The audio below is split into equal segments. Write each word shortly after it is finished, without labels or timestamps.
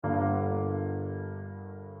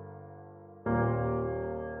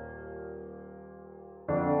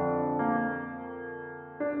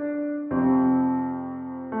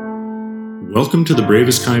Welcome to the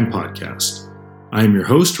Bravest Kind podcast. I am your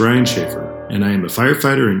host, Ryan Schaefer, and I am a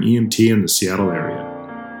firefighter and EMT in the Seattle area.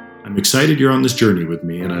 I'm excited you're on this journey with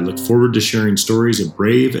me, and I look forward to sharing stories of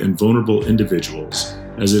brave and vulnerable individuals,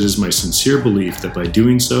 as it is my sincere belief that by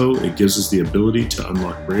doing so, it gives us the ability to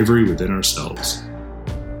unlock bravery within ourselves.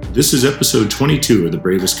 This is episode 22 of The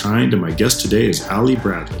Bravest Kind, and my guest today is Ali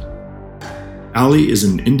Bradley. Ali is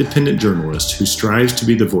an independent journalist who strives to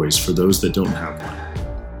be the voice for those that don't have one.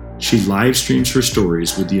 She live streams her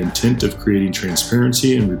stories with the intent of creating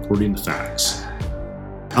transparency and reporting the facts.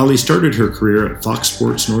 Ali started her career at Fox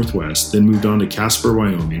Sports Northwest, then moved on to Casper,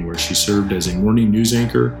 Wyoming, where she served as a morning news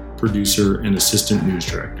anchor, producer, and assistant news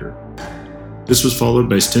director. This was followed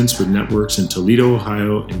by stints with networks in Toledo,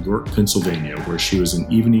 Ohio, and York, Pennsylvania, where she was an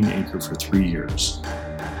evening anchor for 3 years.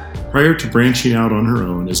 Prior to branching out on her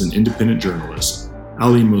own as an independent journalist,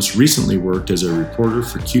 Ali most recently worked as a reporter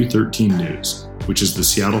for Q13 News, which is the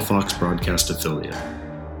Seattle Fox broadcast affiliate.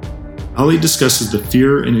 Ali discusses the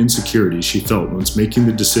fear and insecurity she felt once making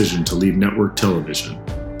the decision to leave network television,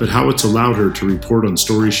 but how it's allowed her to report on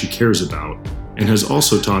stories she cares about, and has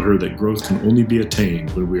also taught her that growth can only be attained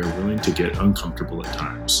when we are willing to get uncomfortable at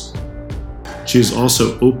times. She is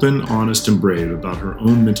also open, honest, and brave about her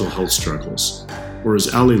own mental health struggles, or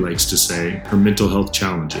as Ali likes to say, her mental health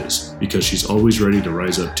challenges, because she's always ready to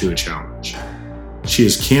rise up to a challenge. She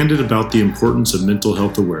is candid about the importance of mental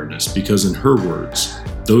health awareness because, in her words,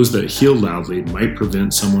 those that heal loudly might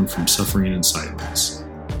prevent someone from suffering in silence.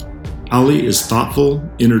 Ali is thoughtful,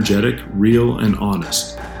 energetic, real, and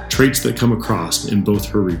honest, traits that come across in both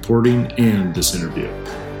her reporting and this interview.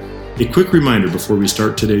 A quick reminder before we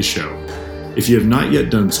start today's show. If you have not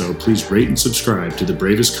yet done so, please rate and subscribe to The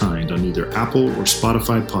Bravest Kind on either Apple or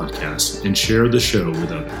Spotify podcasts and share the show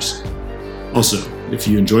with others. Also, if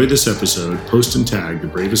you enjoyed this episode, post and tag The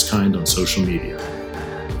Bravest Kind on social media.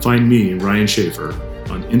 Find me, Ryan Schaefer,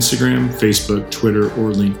 on Instagram, Facebook, Twitter,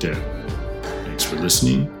 or LinkedIn. Thanks for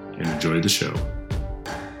listening and enjoy the show.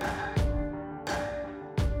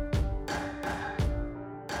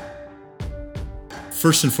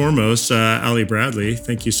 First and foremost, Ali Bradley,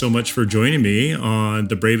 thank you so much for joining me on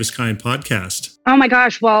the Bravest Kind podcast. Oh my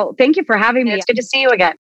gosh. Well, thank you for having me. It's good to see you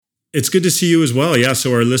again. It's good to see you as well. Yeah.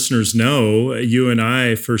 So our listeners know you and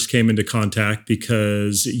I first came into contact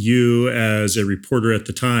because you, as a reporter at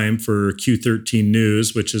the time for Q13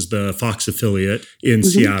 News, which is the Fox affiliate in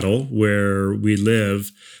Seattle, where we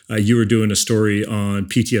live, you were doing a story on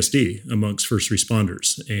PTSD amongst first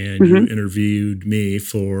responders. And you interviewed me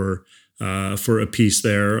for a piece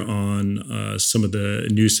there on some of the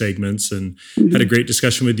news segments and had a great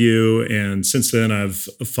discussion with you. And since then, I've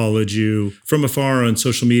followed you from afar on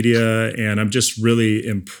social media, and I'm just really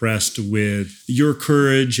impressed with your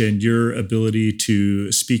courage and your ability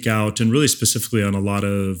to speak out, and really specifically on a lot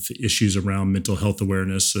of issues around mental health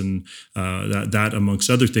awareness. And that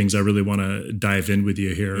amongst other things, I really want to dive in with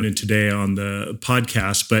you here and today on the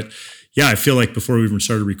podcast. But yeah, I feel like before we even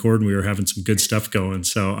started recording, we were having some good stuff going.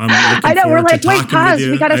 So I'm looking forward to talking with you. We're like, wait, pause.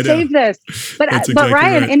 We got to save this. But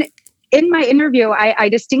Ryan, right. in my interview, I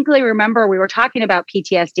distinctly remember we were talking about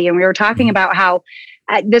PTSD, and we were talking about how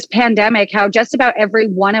this pandemic, how just about every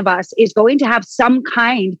one of us is going to have some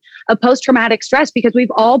kind of post-traumatic stress, because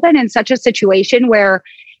we've all been in such a situation where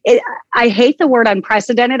I hate the word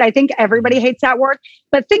unprecedented. I think everybody hates that word,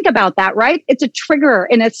 but think about that, right? It's a trigger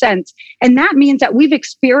in a sense. And that means that we've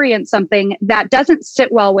experienced something that doesn't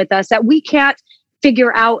sit well with us, that we can't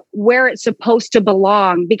figure out where it's supposed to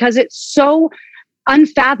belong, because it's so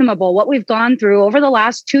unfathomable what we've gone through over the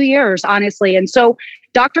last 2 years, honestly. And so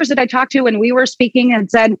doctors that I talked to when we were speaking and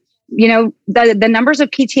said, you know, the numbers of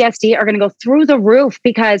PTSD are going to go through the roof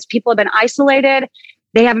because people have been isolated.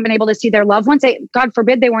 They haven't been able to see their loved ones. God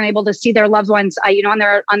forbid they weren't able to see their loved ones, on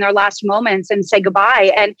their last moments and say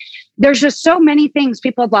goodbye. And there's just so many things.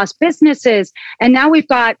 People have lost businesses, and now we've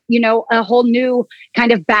got a whole new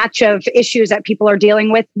kind of batch of issues that people are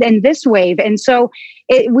dealing with in this wave. And so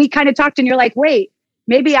we kind of talked, and you're like, wait,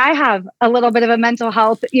 maybe I have a little bit of a mental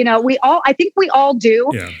health. I think we all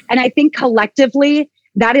do, and I think collectively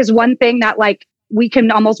that is one thing that we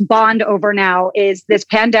can almost bond over now, is this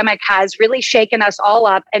pandemic has really shaken us all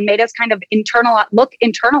up and made us kind of look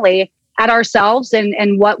internally at ourselves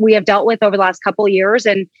and what we have dealt with over the last couple of years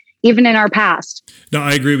and even in our past. No,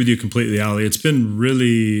 I agree with you completely, Ali. It's been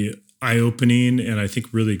really eye-opening, and I think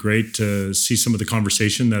really great to see some of the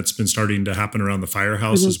conversation that's been starting to happen around the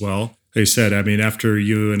firehouse as well. They said, I mean, after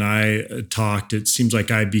you and I talked, it seems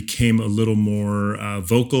like I became a little more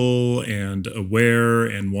vocal and aware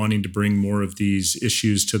and wanting to bring more of these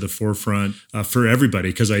issues to the forefront for everybody,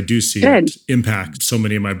 because I do see it impact so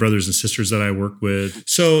many of my brothers and sisters that I work with.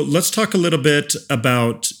 So let's talk a little bit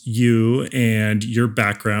about you and your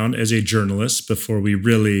background as a journalist before we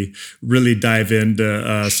really dive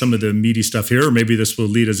into some of the meaty stuff here, or maybe this will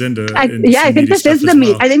lead us into I think this is the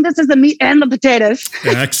meat. I think this is the meat and the potatoes.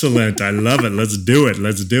 Excellent. I love it. Let's do it.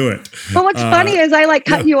 But what's funny is I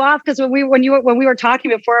cut you off because when we were talking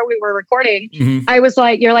before we were recording, I was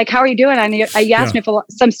like, "You're like, how are you doing?" And you asked me if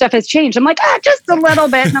some stuff has changed. I'm like, just a little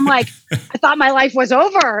bit. And I'm like, I thought my life was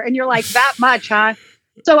over. And you're like, that much, huh?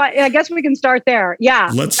 So I guess we can start there.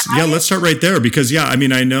 Let's start right there because I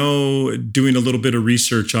mean, I know doing a little bit of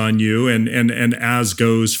research on you and as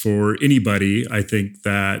goes for anybody, I think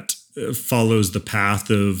that follows the path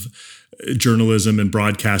of journalism and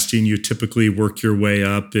broadcasting, you typically work your way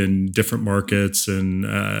up in different markets and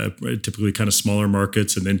typically kind of smaller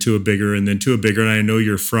markets and then to a bigger and then to a bigger. And I know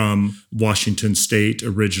you're from Washington State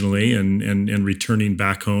originally and returning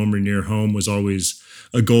back home or near home was always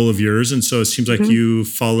a goal of yours. And so it seems like you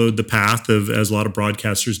followed the path of, as a lot of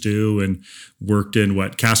broadcasters do, and worked in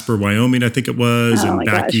Casper, Wyoming, I think it was, and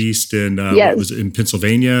back east and what was it, in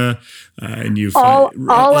Pennsylvania. And you've all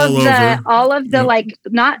of the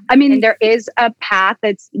there is a path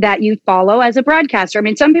that you follow as a broadcaster. I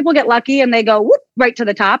mean, some people get lucky and they go right to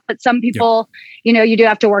the top, but some people, you do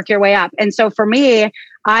have to work your way up. And so for me,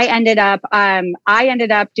 I ended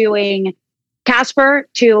up doing Casper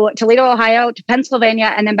to Toledo, Ohio, to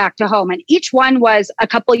Pennsylvania, and then back to home. And each one was a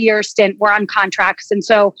couple year stint. We're on contracts. And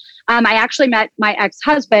so I actually met my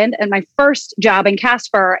ex-husband in my first job in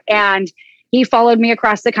Casper, and he followed me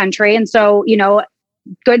across the country. And so,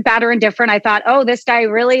 good, bad, or indifferent, I thought, this guy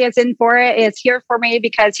really is in for it. Is here for me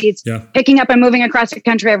because he's picking up and moving across the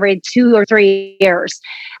country every 2 or 3 years.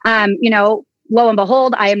 Lo and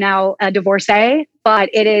behold, I am now a divorcee, but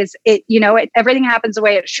everything happens the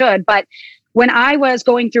way it should. But when I was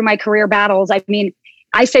going through my career battles, I mean,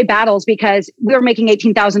 I say battles because we were making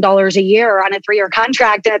 $18,000 a year on a 3-year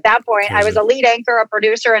contract. And at that point, I was a lead anchor, a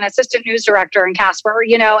producer, and assistant news director in Casper,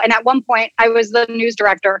 and at one point I was the news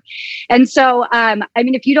director. And so,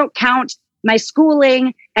 if you don't count my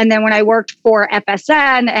schooling, and then when I worked for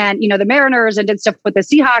FSN and, the Mariners and did stuff with the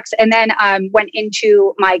Seahawks, and then went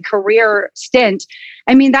into my career stint,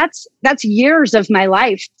 I mean, that's years of my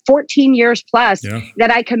life, 14 years plus that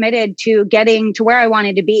I committed to getting to where I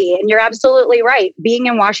wanted to be. And you're absolutely right. Being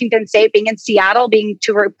in Washington State, being in Seattle, being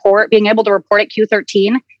able to report at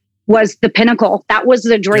Q13 was the pinnacle. That was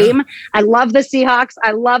the dream. Yeah. I love the Seahawks.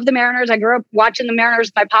 I love the Mariners. I grew up watching the Mariners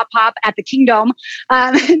with my pop at the Kingdome.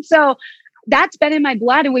 And so that's been in my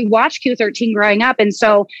blood. And we watched Q13 growing up. And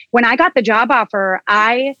so when I got the job offer,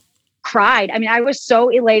 I cried. I mean, I was so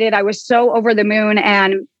elated. I was so over the moon.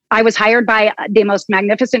 And I was hired by the most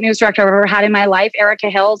magnificent news director I've ever had in my life, Erica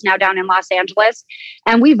Hills, now down in Los Angeles.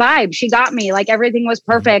 And we vibed. She got me. Like, everything was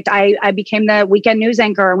perfect. I became the weekend news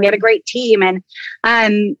anchor, and we had a great team and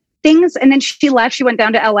things. And then she left. She went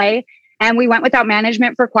down to LA, and we went without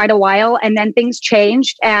management for quite a while. And then things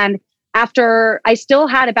changed. And after, I still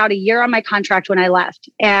had about a year on my contract when I left.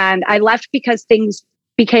 And I left because things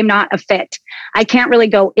became not a fit. I can't really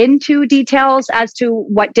go into details as to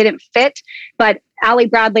what didn't fit, but Ali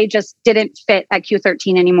Bradley just didn't fit at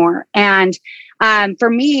Q13 anymore. And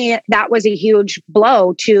for me, that was a huge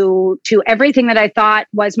blow to everything that I thought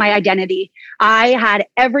was my identity. I had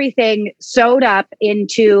everything sewed up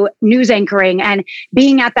into news anchoring and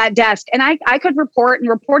being at that desk. And I could report, and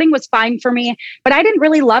reporting was fine for me, but I didn't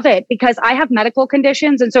really love it because I have medical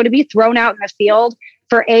conditions. And so to be thrown out in the field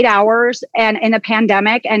for 8 hours and in a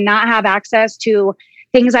pandemic and not have access to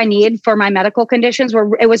things I need for my medical conditions,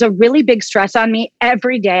 it was a really big stress on me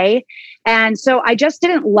every day. And so I just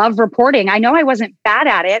didn't love reporting. I know I wasn't bad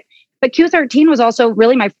at it, but Q13 was also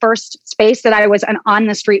really my first space that I was an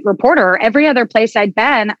on-the-street reporter. Every other place I'd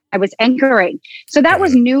been, I was anchoring. So that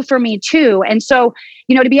was new for me too. And so,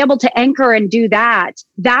 to be able to anchor and do that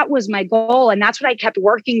was my goal. And that's what I kept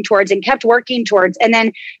working towards. And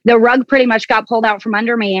then the rug pretty much got pulled out from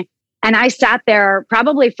under me. And I sat there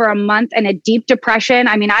probably for a month in a deep depression.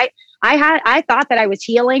 I mean, I thought that I was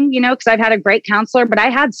healing, because I've had a great counselor, but I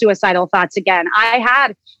had suicidal thoughts again. I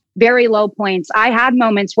had very low points. I had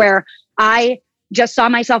moments where I just saw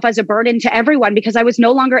myself as a burden to everyone because I was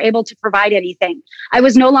no longer able to provide anything. I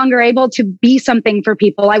was no longer able to be something for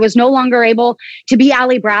people. I was no longer able to be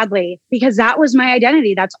Ali Bradley because that was my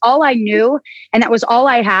identity. That's all I knew. And that was all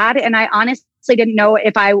I had. And I honestly didn't know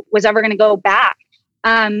if I was ever going to go back.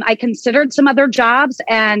 I considered some other jobs,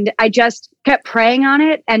 and I just kept praying on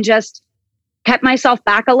it and just kept myself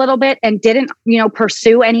back a little bit and didn't,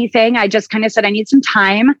 pursue anything. I just kind of said, I need some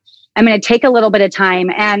time. I'm going to take a little bit of time.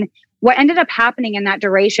 And what ended up happening in that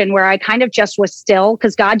duration where I kind of just was still,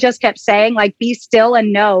 because God just kept saying, like, be still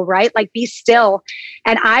and know, right? Like, be still.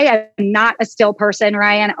 And I am not a still person,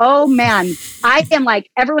 Ryan. Oh man, I am like,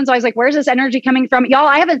 everyone's always like, where's this energy coming from? Y'all,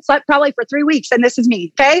 I haven't slept probably for 3 weeks, and this is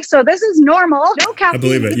me. Okay. So this is normal. No caffeine. I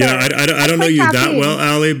believe it. I don't know you that well,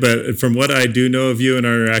 Allie, but from what I do know of you and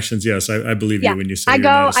our interactions, yes, I believe you when you say you're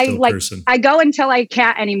not a still person. I go until I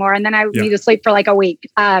can't anymore, and then I need to sleep for like a week.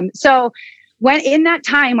 So when in that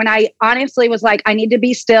time when I honestly was like, I need to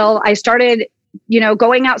be still, I started,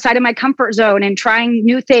 going outside of my comfort zone and trying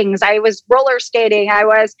new things. I was roller skating. I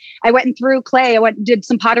went and threw clay. Did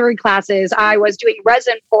some pottery classes. I was doing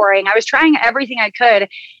resin pouring. I was trying everything I could.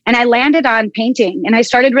 And I landed on painting, and I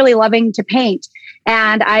started really loving to paint.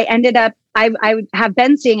 And I ended up, I have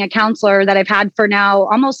been seeing a counselor that I've had for now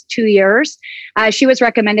almost 2 years. She was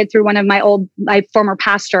recommended through one of my former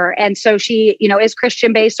pastor. And so she, is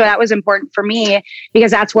Christian based. So that was important for me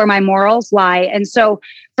because that's where my morals lie. And so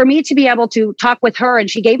for me to be able to talk with her, and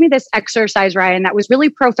she gave me this exercise, Ryan, that was really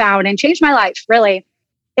profound and changed my life, really.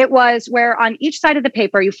 It was where on each side of the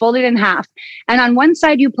paper, you fold it in half. And on one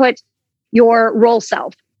side, you put your role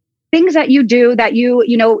self. Things that you do that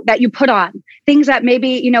that you put on, things that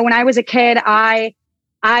maybe, when I was a kid, I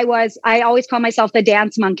always call myself the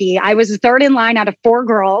dance monkey. I was the third in line out of 4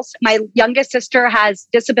 girls. My youngest sister has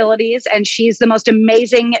disabilities, and she's the most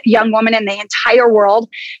amazing young woman in the entire world.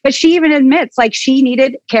 But she even admits like she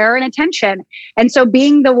needed care and attention. And so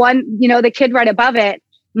being the one, the kid right above it,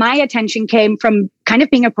 my attention came from kind of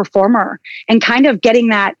being a performer and kind of getting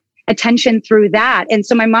that attention through that. And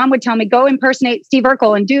so my mom would tell me, go impersonate Steve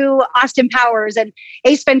Urkel and do Austin Powers and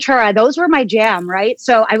Ace Ventura. Those were my jam, right?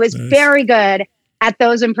 So I was very good at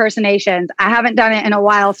those impersonations. I haven't done it in a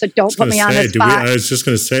while, so don't put me on the spot. I was just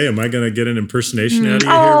going to say, am I going to get an impersonation out of you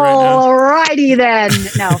here right now? Alrighty then.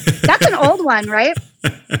 No, that's an old one, right?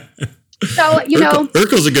 So,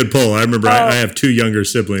 Urkel's a good pull. I remember I have 2 younger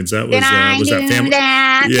siblings. That was that family.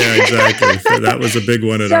 Yeah, exactly. That was a big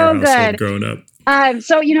one at our household growing up.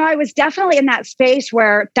 So, I was definitely in that space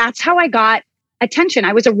where that's how I got attention.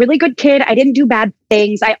 I was a really good kid. I didn't do bad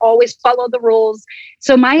things. I always followed the rules.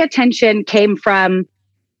 So my attention came from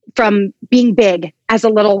being big as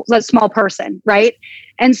a small person, right?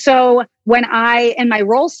 And so when in my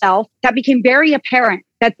role self, that became very apparent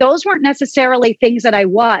that those weren't necessarily things that I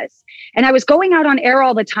was. And I was going out on air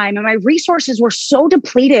all the time, and my resources were so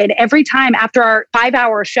depleted every time after our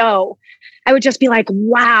 5-hour show. I would just be like,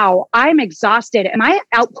 wow, I'm exhausted. Am I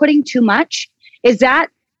outputting too much? Is that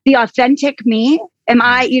the authentic me? Am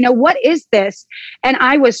I, what is this? And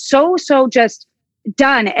I was so just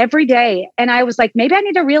done every day. And I was like, maybe I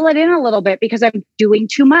need to reel it in a little bit because I'm doing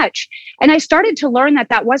too much. And I started to learn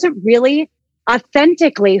that wasn't really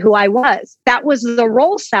authentically who I was. That was the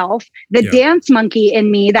role self, the dance monkey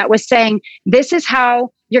in me that was saying, this is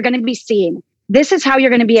how you're going to be seen. This is how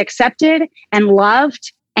you're going to be accepted and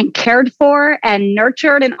loved and cared for and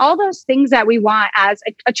nurtured and all those things that we want as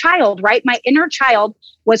a child, right? My inner child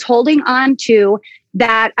was holding on to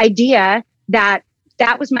that idea that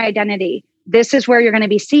was my identity. This is where you're going to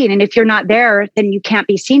be seen. And if you're not there, then you can't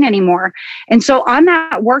be seen anymore. And so on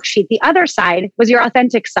that worksheet, the other side was your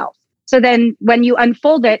authentic self. So then when you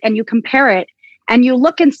unfold it and you compare it and you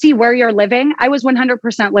look and see where you're living, I was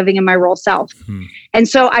 100% living in my role self. Mm-hmm. And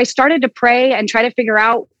so I started to pray and try to figure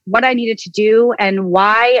out what I needed to do and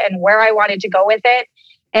why and where I wanted to go with it.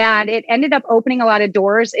 And it ended up opening a lot of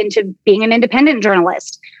doors into being an independent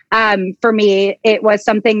journalist. For me, it was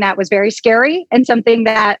something that was very scary and something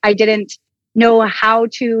that I didn't know how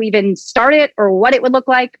to even start it or what it would look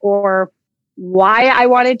like or why I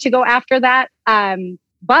wanted to go after that.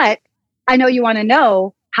 But I know you want to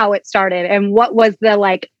know how it started and what was the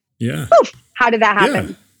poof, how did that happen?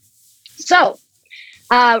 Yeah. So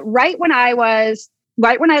right when I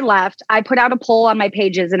left, I put out a poll on my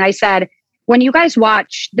pages and I said, when you guys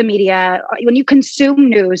watch the media, when you consume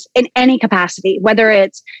news in any capacity, whether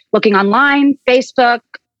it's looking online, Facebook,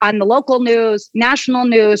 on the local news, national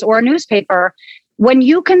news, or a newspaper, when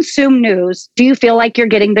you consume news, do you feel like you're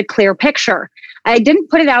getting the clear picture? I didn't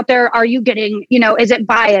put it out there. Are you getting, is it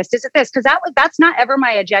biased? Is it this? Because that's not ever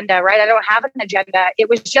my agenda, right? I don't have an agenda. It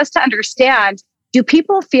was just to understand, do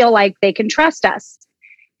people feel like they can trust us?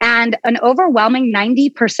 And an overwhelming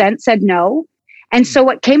 90% said no. And so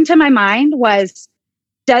what came to my mind was,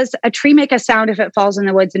 does a tree make a sound if it falls in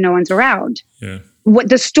the woods and no one's around? Yeah. What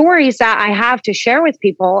the stories that I have to share with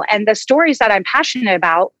people and the stories that I'm passionate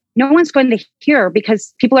about no one's going to hear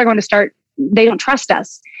because people are going to start, they don't trust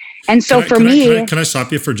us. And so can I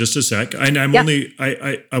stop you for just a sec? I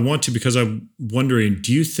want to, because I'm wondering,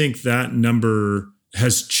 do you think that number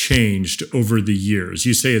has changed over the years?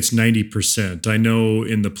 You say it's 90%. I know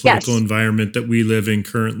in the political environment that we live in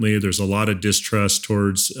currently, there's a lot of distrust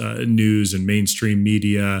towards news and mainstream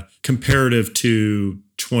media comparative to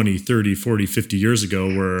 20, 30, 40, 50 years ago,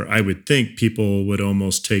 where I would think people would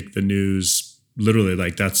almost take the news literally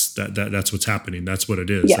like that's what's happening. That's what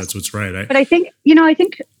it is. Yes. That's what's right. But I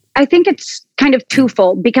think it's kind of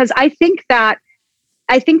twofold, because I think that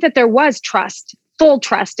there was full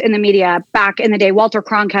trust in the media back in the day. Walter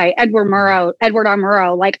Cronkite, Edward R.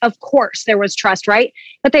 Murrow, like, of course there was trust, right?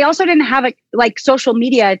 But they also didn't have social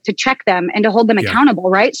media to check them and to hold them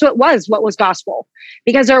accountable, right? So it was what was gospel,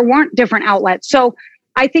 because there weren't different outlets. So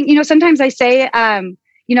I think, sometimes I say,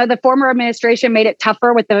 the former administration made it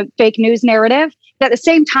tougher with the fake news narrative. But at the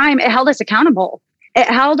same time, it held us accountable. It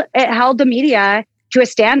held the media to a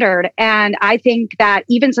standard. And I think that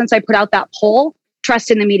even since I put out that poll,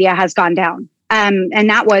 trust in the media has gone down. And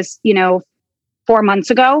that was, 4 months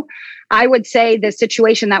ago. I would say the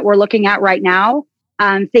situation that we're looking at right now,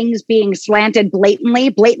 things being slanted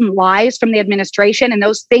blatant lies from the administration, and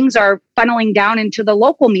those things are funneling down into the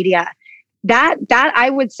local media. That I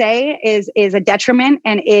would say is a detriment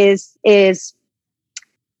and is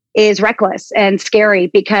reckless and scary,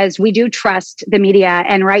 because we do trust the media.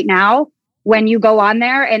 And right now, when you go on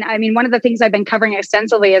there, and I mean, one of the things I've been covering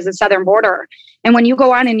extensively is the southern border. And when you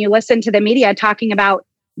go on and you listen to the media talking about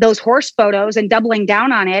those horse photos and doubling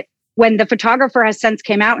down on it, when the photographer has since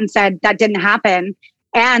came out and said that didn't happen,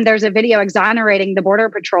 and there's a video exonerating the Border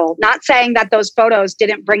Patrol, not saying that those photos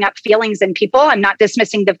didn't bring up feelings in people. I'm not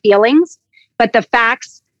dismissing the feelings, but the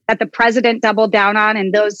facts that the president doubled down on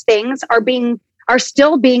and those things are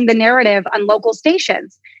still being the narrative on local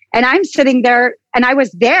stations. And I'm sitting there, and I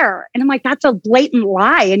was there, and I'm like, that's a blatant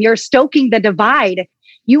lie, and you're stoking the divide.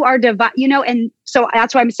 You are and so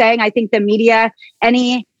that's why I'm saying I think the media,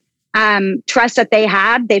 any trust that they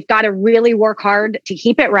had, they've got to really work hard to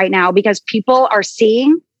keep it right now, because people are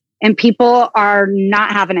seeing and people are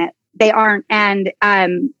not having it. They aren't. And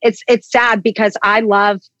it's sad, because I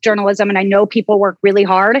love journalism and I know people work really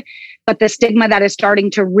hard, but the stigma that is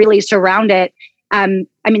starting to really surround it,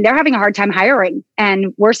 they're having a hard time hiring,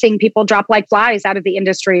 and we're seeing people drop like flies out of the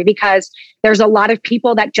industry because there's a lot of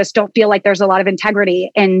people that just don't feel like there's a lot of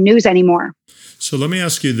integrity in news anymore. So let me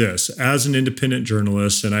ask you this: as an independent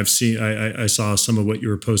journalist, and I saw some of what you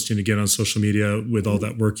were posting again on social media with all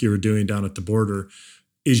that work you were doing down at the border.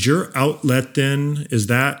 Is your outlet then,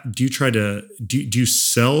 do you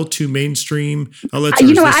sell to mainstream outlets?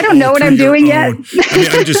 I don't know what I'm doing yet.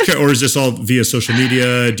 I'm just, or is this all via social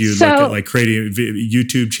media? Do you look at like creating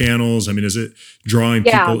YouTube channels? I mean, is it drawing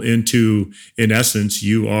people into, in essence,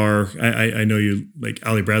 you are, I know you like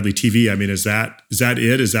Ali Bradley TV. I mean, is that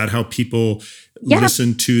it? Is that how people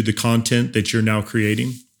listen to the content that you're now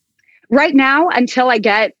creating? Right now, until I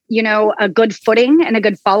get, a good footing and a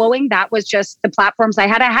good following, that was just the platforms I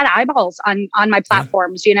had. I had eyeballs on my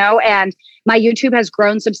platforms, and my YouTube has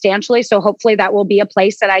grown substantially. So hopefully that will be a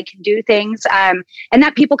place that I can do things and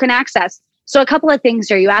that people can access. So a couple of things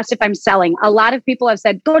here. You asked if I'm selling. A lot of people have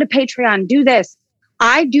said, go to Patreon, do this.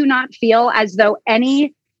 I do not feel as though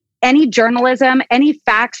any journalism, any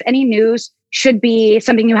facts, any news should be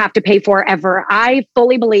something you have to pay for ever. I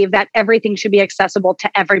fully believe that everything should be accessible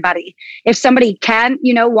to everybody. If somebody can,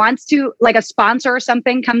 wants to, like a sponsor or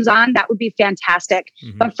something comes on, that would be fantastic.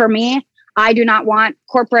 Mm-hmm. But for me, I do not want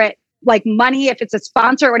corporate money. If it's a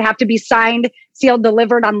sponsor, it would have to be signed, sealed,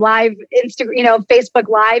 delivered on live Instagram, Facebook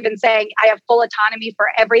Live, and saying I have full autonomy for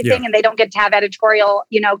everything, and they don't get to have editorial,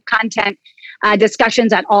 content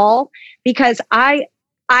discussions at all, because I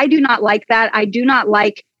do not like that. I do not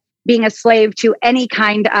like being a slave to any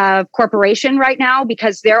kind of corporation right now,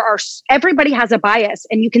 because everybody has a bias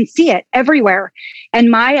and you can see it everywhere.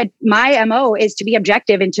 And my MO is to be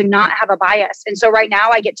objective and to not have a bias. And so right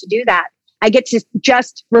now I get to do that. I get to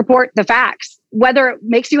just report the facts, whether it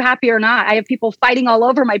makes you happy or not. I have people fighting all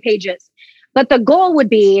over my pages, but the goal would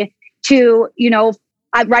be to,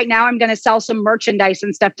 right now I'm going to sell some merchandise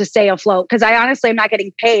and stuff to stay afloat, because I honestly am not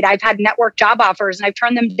getting paid. I've had network job offers and I've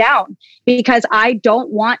turned them down because I don't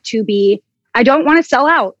want to sell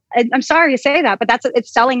out. I'm sorry to say that, but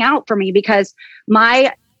it's selling out for me, because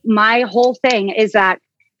my whole thing is that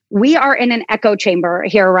we are in an echo chamber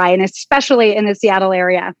here, Ryan, especially in the Seattle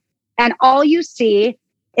area. And all you see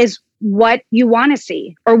is what you want to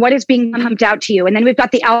see or what is being pumped out to you. And then we've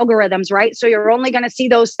got the algorithms, right? So you're only going to see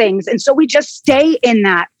those things. And so we just stay in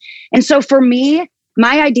that. And so for me,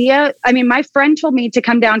 my idea, I mean, my friend told me to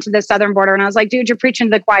come down to the southern border, and I was like, dude, you're preaching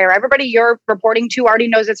to the choir. Everybody you're reporting to already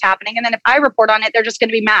knows it's happening. And then if I report on it, they're just going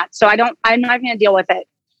to be mad. So I'm not going to deal with it.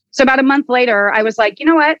 So about a month later, I was like, you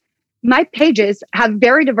know what? My pages have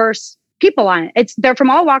very diverse people on it. They're from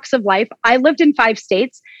all walks of life. I lived in 5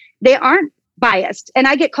 states. They aren't biased. And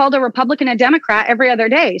I get called a Republican, a Democrat every other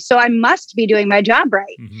day. So I must be doing my job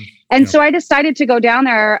right. Mm-hmm. And so I decided to go down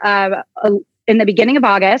there in the beginning of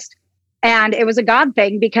August. And it was a God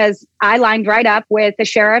thing because I lined right up with the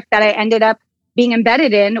sheriff that I ended up being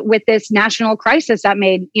embedded in with this national crisis that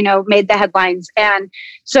made the headlines. And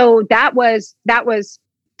so that was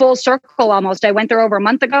full circle almost. I went there over a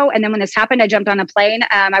month ago. And then when this happened, I jumped on a plane.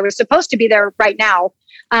 I was supposed to be there right now.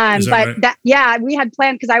 We had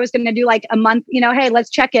planned because I was going to do like a month, hey,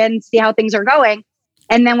 let's check in, see how things are going.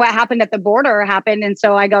 And then what happened at the border happened. And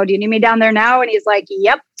so I go, do you need me down there now? And he's like,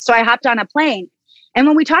 yep. So I hopped on a plane. And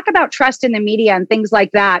when we talk about trust in the media and things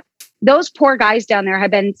like that, those poor guys down there have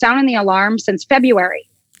been sounding the alarm since February.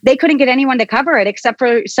 They couldn't get anyone to cover it except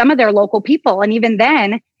for some of their local people. And even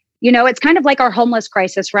then, it's kind of like our homeless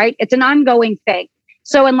crisis, right? It's an ongoing thing.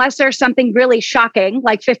 So unless there's something really shocking,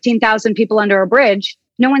 like 15,000 people under a bridge,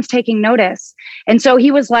 no one's taking notice. And so he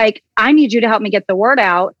was like, I need you to help me get the word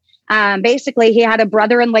out. Basically, he had a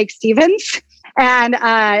brother in Lake Stevens. And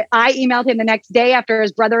I emailed him the next day after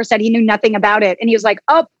his brother said he knew nothing about it. And he was like,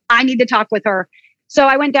 oh, I need to talk with her. So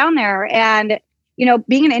I went down there and,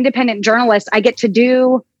 being an independent journalist, I get to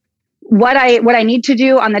do what I need to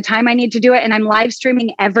do on the time I need to do it. And I'm live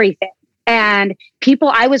streaming everything. And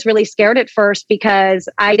I was really scared at first because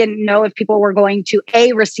I didn't know if people were going to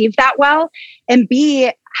A, receive that well, and B,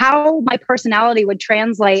 how my personality would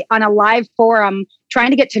translate on a live forum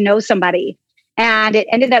trying to get to know somebody. And it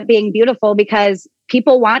ended up being beautiful because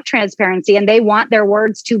people want transparency and they want their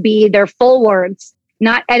words to be their full words,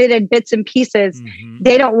 not edited bits and pieces. Mm-hmm.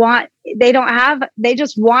 They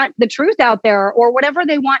just want the truth out there or whatever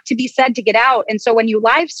they want to be said to get out. And so when you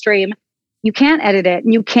live stream, you can't edit it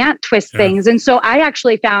and you can't twist things. And so I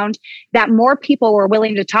actually found that more people were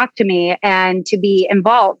willing to talk to me and to be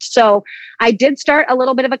involved. So I did start a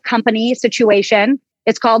little bit of a company situation.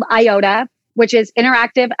 It's called IOTA, which is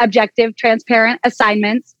Interactive, Objective, Transparent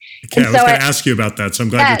Assignments. Okay, I was going to ask you about that. So I'm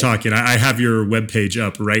glad you're talking. I have your webpage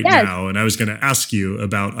up right now, and I was going to ask you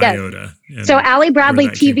about IOTA. So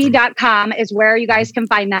AllieBradleyTV.com is where you guys can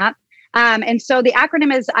find that. And so the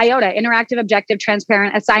acronym is IOTA, Interactive, Objective,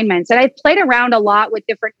 Transparent Assignments. And I played around a lot with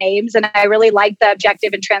different names, and I really like the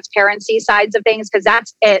objective and transparency sides of things because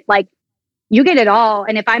that's it. Like, you get it all.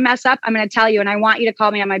 And if I mess up, I'm going to tell you. And I want you to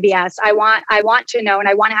call me on my BS. I want to know, and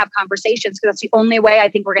I want to have conversations because that's the only way I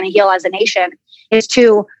think we're going to heal as a nation is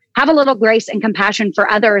to have a little grace and compassion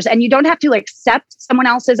for others. And you don't have to accept someone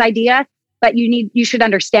else's idea, but you should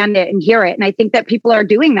understand it and hear it. And I think that people are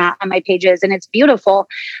doing that on my pages and it's beautiful.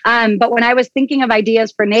 But when I was thinking of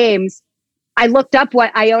ideas for names, I looked up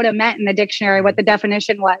what IOTA meant in the dictionary, what the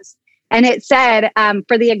definition was. And it said,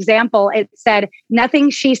 for the example, it said, nothing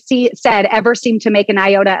she said ever seemed to make an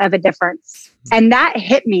iota of a difference. And that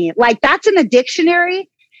hit me. Like, that's in the dictionary,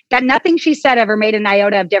 that nothing she said ever made an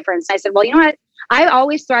iota of difference. And I said, well, you know what? I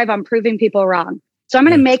always thrive on proving people wrong. So I'm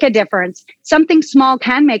going to make a difference. Something small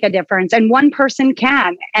can make a difference and one person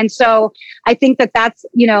can. And so I think that's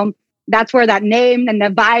where that name and the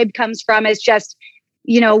vibe comes from is just,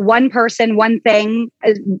 one person, one thing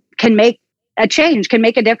can make a change, can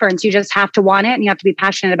make a difference. You just have to want it and you have to be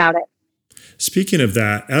passionate about it. Speaking of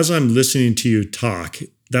that, as I'm listening to you talk,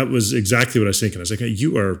 that was exactly what I was thinking. I was like,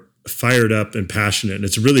 you are fired up and passionate, and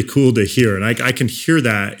it's really cool to hear. And I can hear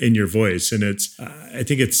that in your voice, and I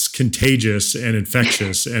think it's contagious and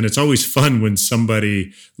infectious. And it's always fun when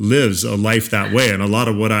somebody lives a life that way. And a lot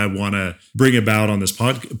of what I want to bring about on this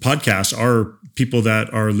podcast are people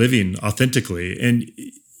that are living authentically. And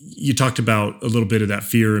you talked about a little bit of that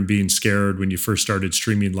fear and being scared when you first started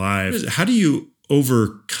streaming live. How do you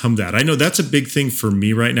overcome that? I know that's a big thing for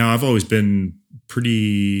me right now. I've always been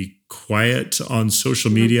pretty quiet on social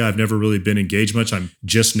media. I've never really been engaged much. I'm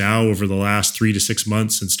just now over the last 3 to 6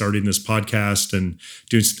 months and starting this podcast and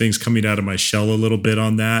doing some things, coming out of my shell a little bit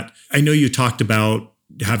on that. I know you talked about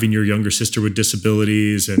having your younger sister with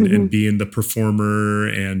disabilities and being the performer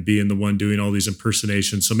and being the one doing all these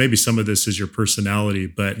impersonations. So maybe some of this is your personality,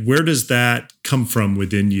 but where does that come from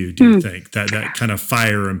within you, do you think? That kind of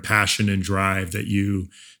fire and passion and drive that you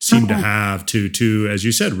seem to have to, as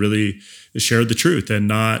you said, really share the truth and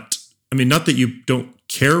not I mean, not that you don't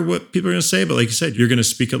care what people are going to say, but like you said, you're going to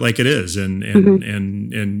speak it like it is. And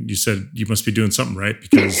you said you must be doing something right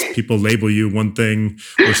because people label you one thing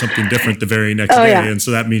or something different the very next day. Yeah. And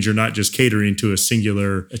so that means you're not just catering to a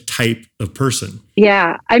singular type of person.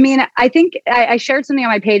 Yeah. I mean, I think I shared something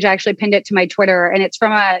on my page. I actually pinned it to my Twitter, and it's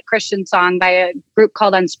from a Christian song by a group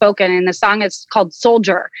called Unspoken. And the song is called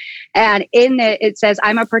Soldier. And in it says,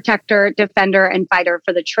 I'm a protector, defender, and fighter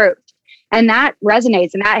for the truth. And that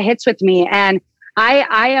resonates and that hits with me. And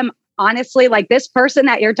I am honestly like, this person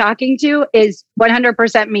that you're talking to is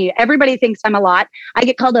 100% me. Everybody thinks I'm a lot. I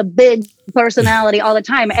get called a big personality all the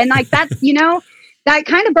time. And like that, that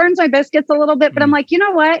kind of burns my biscuits a little bit, but I'm like, you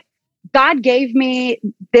know what? God gave me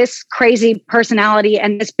this crazy personality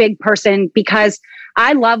and this big person because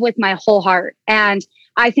I love with my whole heart. And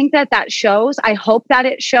I think that shows. I hope that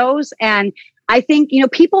it shows. And I think,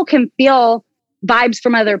 people can feel vibes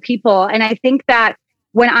from other people. And I think that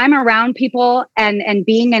when I'm around people and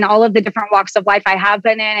being in all of the different walks of life I have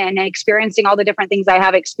been in and experiencing all the different things I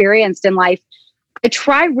have experienced in life, I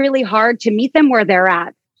try really hard to meet them where they're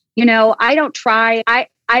at. I don't try.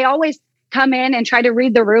 I always come in and try to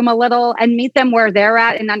read the room a little and meet them where they're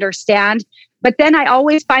at and understand. But then I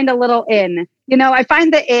always find a little in. I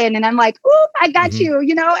find the in and I'm like, ooh, I got you,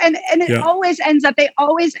 and it always ends up, they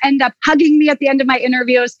always end up hugging me at the end of my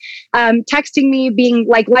interviews, texting me, being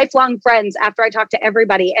like lifelong friends after I talk to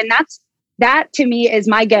everybody. And that to me is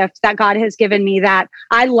my gift that God has given me, that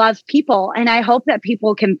I love people. And I hope that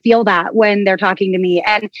people can feel that when they're talking to me.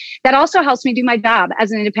 And that also helps me do my job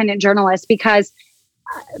as an independent journalist, because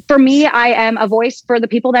for me, I am a voice for the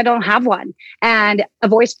people that don't have one and a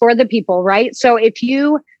voice for the people, right? So if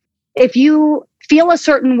you feel a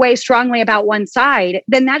certain way strongly about one side,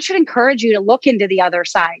 then that should encourage you to look into the other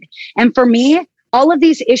side. And for me, all of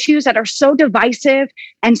these issues that are so divisive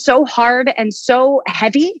and so hard and so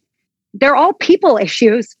heavy, they're all people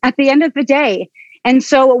issues at the end of the day. And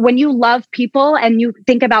so when you love people and you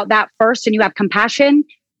think about that first and you have compassion,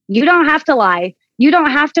 you don't have to lie. You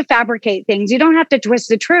don't have to fabricate things. You don't have to twist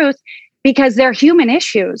the truth, because they're human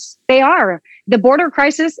issues. They are. The border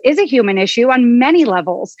crisis is a human issue on many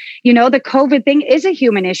levels. The COVID thing is a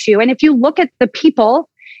human issue. And if you look at the people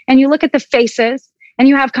and you look at the faces and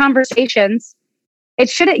you have conversations,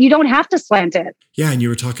 you don't have to slant it. Yeah. And you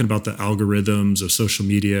were talking about the algorithms of social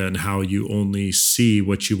media and how you only see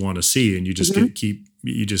what you want to see. And you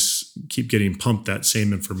just keep getting pumped that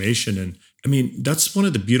same information. And I mean, that's one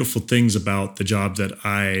of the beautiful things about the job that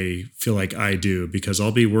I feel like I do, because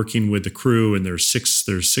I'll be working with the crew and there's six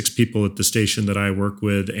people at the station that I work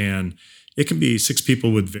with, and it can be 6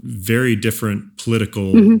 people with very different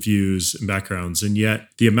political views and backgrounds. And yet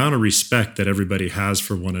the amount of respect that everybody has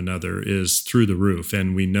for one another is through the roof.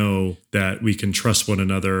 And we know that we can trust one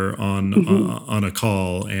another on a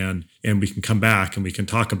call, and we can come back and we can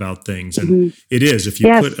talk about things. And it is, if you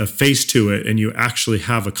put a face to it and you actually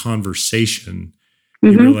have a conversation,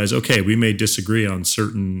 you realize, okay, we may disagree on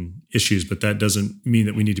certain issues, but that doesn't mean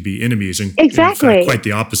that we need to be enemies. And exactly. In fact, quite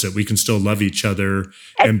the opposite. We can still love each other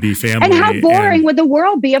and be family. And how boring would the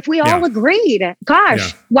world be if we all agreed?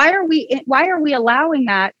 Gosh, why are we allowing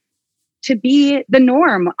that to be the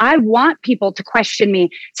norm? I want people to question me.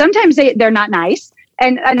 Sometimes they're not nice,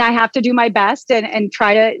 and I have to do my best and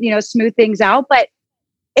try to, smooth things out. But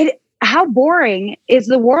how boring is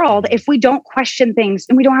the world if we don't question things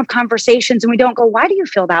and we don't have conversations and we don't go, why do you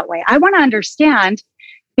feel that way? I want to understand,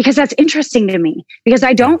 because that's interesting to me, because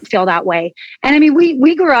I don't feel that way. And I mean,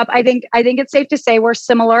 we grew up, I think it's safe to say we're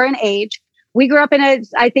similar in age. We grew up in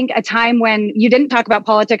a time when you didn't talk about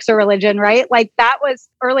politics or religion, right? Like that was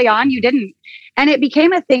early on, you didn't. And it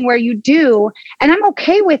became a thing where you do. And I'm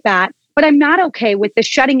okay with that. But I'm not okay with the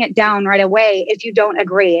shutting it down right away if you don't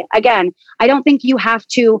agree. Again, I don't think you have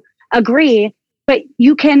to agree, but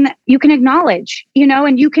you can acknowledge,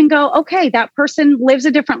 and you can go, okay, that person lives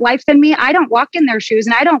a different life than me. I don't walk in their shoes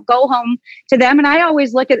and I don't go home to them. And I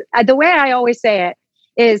always look at the way I always say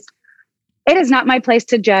it is not my place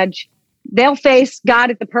to judge. They'll face God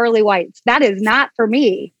at the pearly whites. That is not for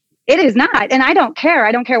me. It is not. And I don't care.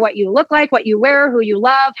 I don't care what you look like, what you wear, who you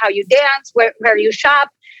love, how you dance, where you shop.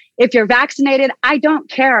 If you're vaccinated, I don't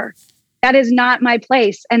care. That is not my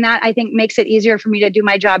place. And that, I think, makes it easier for me to do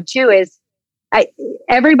my job too, is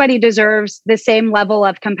everybody deserves the same level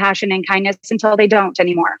of compassion and kindness until they don't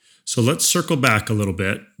anymore. So let's circle back a little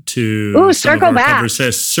bit, to circle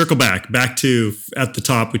back to at the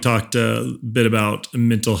top. We talked a bit about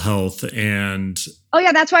mental health and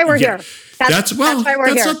that's why we're here. That's why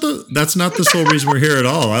we're here. That's not the sole reason we're here at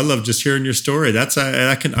all. I love just hearing your story.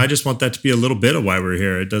 I just want that to be a little bit of why we're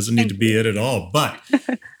here. It doesn't need to be it at all. But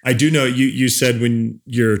I do know you said when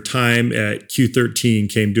your time at Q13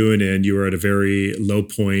 came to an end, you were at a very low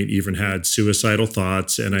point, even had suicidal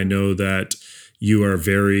thoughts. And I know that you are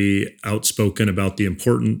very outspoken about the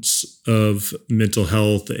importance of mental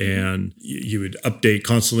health, and you would update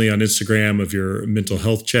constantly on Instagram of your mental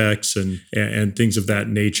health checks and things of that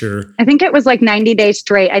nature. I think it was like 90 days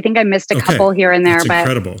straight. I think I missed a couple here and there. That's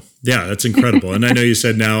incredible. Yeah, that's incredible. And I know you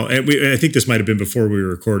said now, and I think this might have been before we were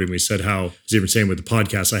recording, we said how, as you were saying with the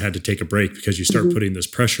podcast, I had to take a break because you start putting this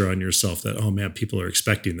pressure on yourself that, oh man, people are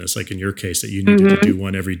expecting this. Like in your case, that you needed to do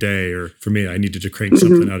one every day, or for me, I needed to crank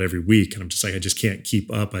something out every week. And I'm just like, I just can't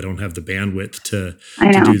keep up. I don't have the bandwidth to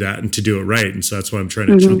do that and to do it right. And so that's why I'm trying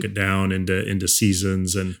to chunk it down into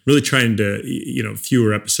seasons and really trying to,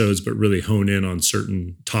 fewer episodes, but really hone in on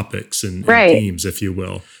certain topics and themes, if you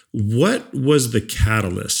will. What was the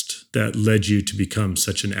catalyst that led you to become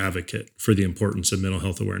such an advocate for the importance of mental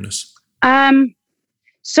health awareness?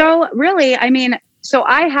 So really, I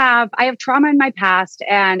have trauma in my past,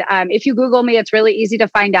 and if you Google me, it's really easy to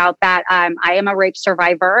find out that I am a rape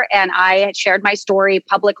survivor, and I had shared my story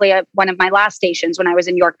publicly at one of my last stations when I was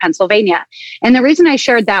in York, Pennsylvania. And the reason I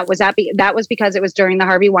shared that was because it was during the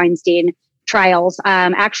Harvey Weinstein trials.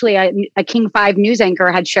 Actually, a King 5 news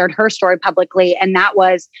anchor had shared her story publicly, and that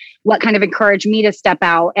was what kind of encouraged me to step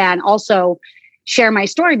out and also share my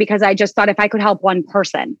story, because I just thought if I could help one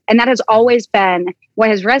person, and that has always been what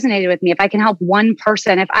has resonated with me. If I can help one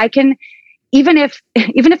person, if I can, even if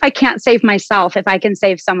I can't save myself, if I can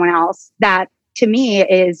save someone else, that to me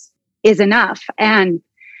is enough. And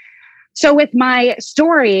so with my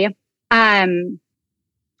story,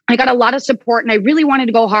 I got a lot of support, and I really wanted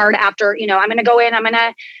to go hard after, I'm going to go in, I'm going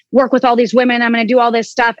to work with all these women, I'm going to do all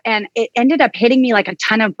this stuff. And it ended up hitting me like a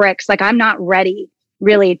ton of bricks. Like I'm not ready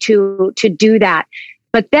really to do that.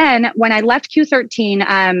 But then when I left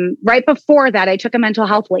Q13, right before that, I took a mental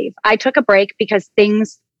health leave. I took a break because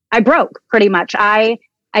I broke pretty much. I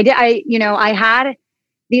had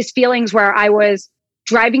these feelings where I was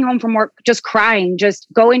driving home from work, just crying, just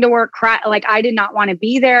going to work, like I did not want to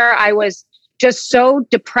be there. I was just so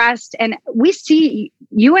depressed. And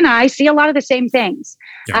you and I see a lot of the same things.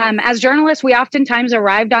 Yeah. As journalists, we oftentimes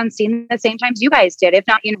arrived on scene the same times you guys did, if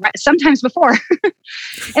not sometimes before.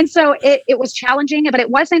 And so it was challenging, but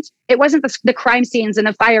it wasn't the crime scenes and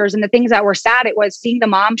the fires and the things that were sad. It was seeing the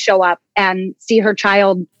mom show up and see her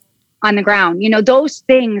child on the ground. Those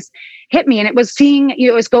things hit me. And it was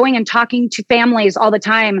it was going and talking to families all the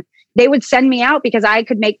time. They would send me out because I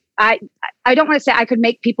don't want to say I could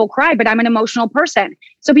make people cry, but I'm an emotional person.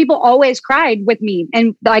 So people always cried with me.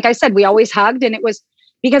 And like I said, we always hugged, and it was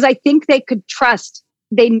because I think they could trust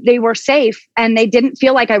they were safe, and they didn't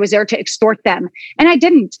feel like I was there to extort them. And I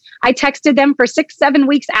didn't. I texted them for 6-7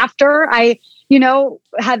 weeks after. I,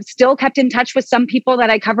 have still kept in touch with some people that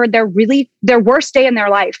I covered their worst day in their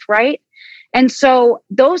life. Right. And so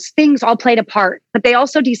those things all played a part, but they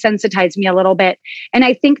also desensitized me a little bit. And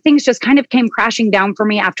I think things just kind of came crashing down for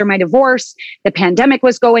me after my divorce. The pandemic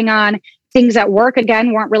was going on. Things at work,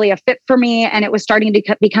 again, weren't really a fit for me. And it was starting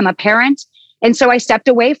to become apparent. And so I stepped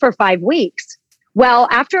away for 5 weeks. Well,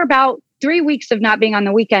 after about 3 weeks of not being on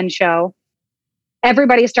the weekend show,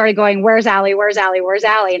 everybody started going, "Where's Allie? Where's Allie? Where's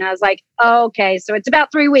Allie?" And I was like, oh, okay. So it's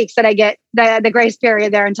about 3 weeks that I get the grace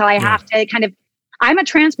period there until I have to kind of, I'm a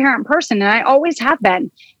transparent person, and I always have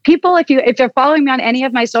been. People, if you're following me on any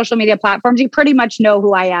of my social media platforms, you pretty much know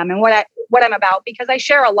who I am and what I'm about, because I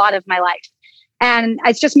share a lot of my life. And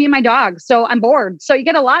it's just me and my dog. So I'm bored. So you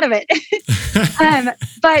get a lot of it.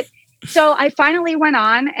 But so I finally went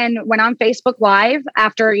on Facebook Live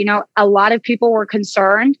after, a lot of people were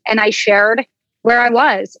concerned, and I shared where I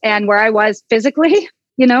was and where I was physically,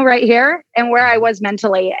 right here, and where I was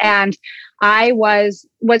mentally. And I was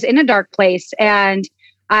in a dark place, and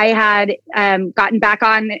I had gotten back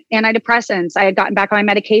on antidepressants. I had gotten back on my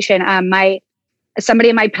medication. Somebody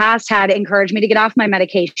in my past had encouraged me to get off my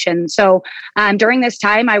medication. So during this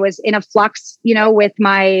time, I was in a flux, with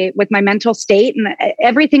my mental state, and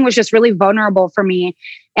everything was just really vulnerable for me.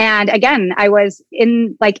 And again, I was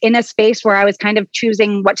in a space where I was kind of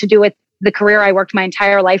choosing what to do with the career I worked my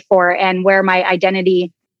entire life for, and where my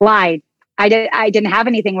identity lied. I didn't have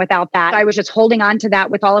anything without that. I was just holding on to that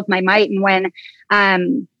with all of my might.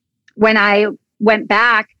 And when I went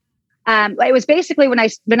back, it was basically when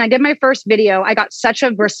I did my first video, I got such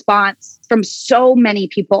a response from so many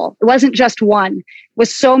people. It wasn't just one. It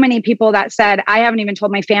was so many people that said, I haven't even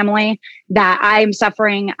told my family that I'm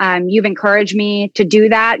suffering. You've encouraged me to do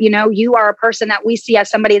that. You are a person that we see as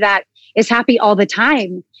somebody that is happy all the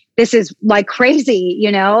time. This is like crazy,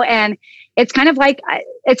 and it's kind of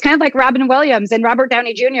like Robin Williams and Robert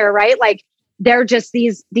Downey Jr., right? Like they're just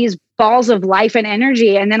these balls of life and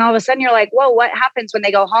energy. And then all of a sudden you're like, whoa, what happens when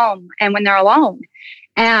they go home and when they're alone?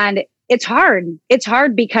 And it's hard. It's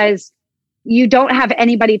hard because you don't have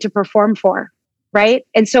anybody to perform for, right?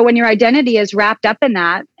 And so when your identity is wrapped up in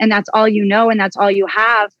that, and that's all you know, and that's all you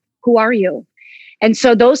have, who are you? And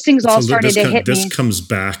so those things all started to hit me. This comes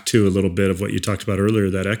back to a little bit of what you talked about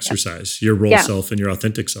earlier, that exercise, your real self and your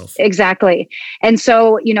authentic self. Exactly. And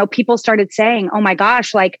so, people started saying, oh my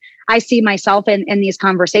gosh, like I see myself in these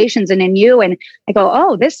conversations and in you. And I go,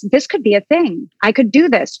 oh, this could be a thing. I could do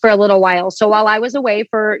this for a little while. So while I was away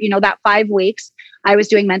for, that 5 weeks, I was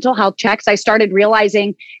doing mental health checks. I started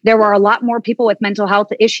realizing there were a lot more people with mental health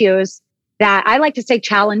issues that I like to say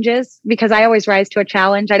challenges, because I always rise to a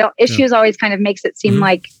challenge. Issues always kind of makes it seem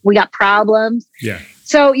like we got problems. Yeah.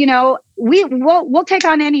 So, we'll take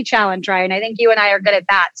on any challenge, Ryan. I think you and I are good at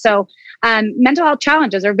that. So mental health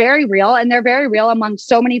challenges are very real, and they're very real among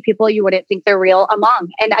so many people you wouldn't think they're real among.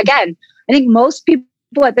 And again, I think most people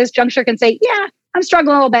at this juncture can say, yeah, I'm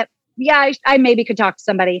struggling a little bit. Yeah, I maybe could talk to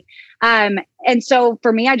somebody. And so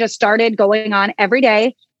for me, I just started going on every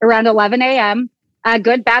day around 11 a.m.,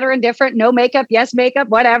 good, bad, or indifferent, no makeup, yes, makeup,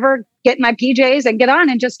 whatever, get in my PJs and get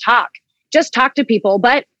on and just talk to people.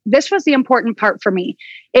 But this was the important part for me.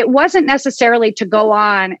 It wasn't necessarily to go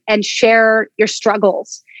on and share your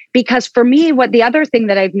struggles, because for me, the other thing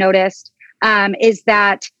that I've noticed is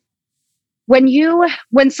that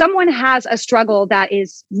when someone has a struggle that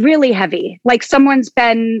is really heavy, like someone's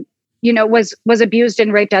been, was abused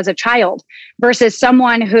and raped as a child versus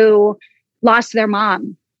someone who lost their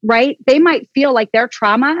mom, right? They might feel like their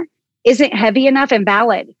trauma isn't heavy enough and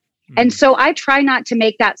valid. Mm-hmm. And so I try not to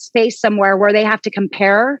make that space somewhere where they have to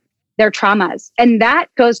compare their traumas. And that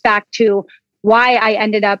goes back to why I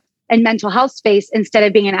ended up in mental health space instead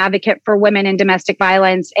of being an advocate for women in domestic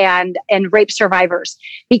violence and rape survivors,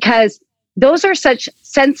 because those are such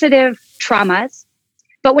sensitive traumas.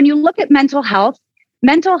 But when you look at mental health,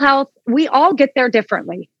 we all get there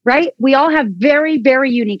differently, right? We all have very, very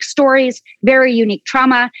unique stories, very unique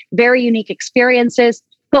trauma, very unique experiences.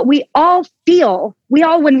 But when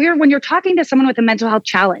you're talking to someone with a mental health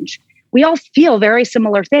challenge, we all feel very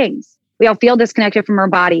similar things. We all feel disconnected from our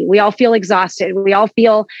body. We all feel exhausted. We all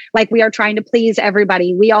feel like we are trying to please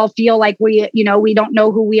everybody. We all feel like we don't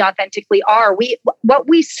know who we authentically are. What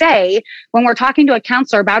we say when we're talking to a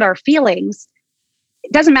counselor about our feelings,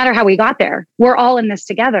 it doesn't matter how we got there. We're all in this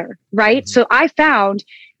together, right? Mm-hmm. So I found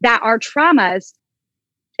that our traumas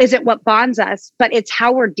isn't what bonds us, but it's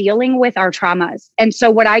how we're dealing with our traumas. And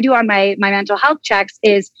so what I do on my mental health checks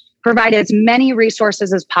is provide as many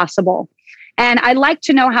resources as possible. And I like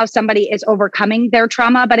to know how somebody is overcoming their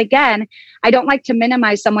trauma. But again, I don't like to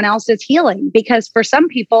minimize someone else's healing, because for some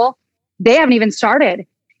people, they haven't even started.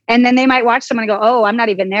 And then they might watch someone and go, oh, I'm not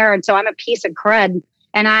even there. And so I'm a piece of crud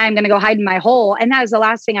and I'm going to go hide in my hole. And that is the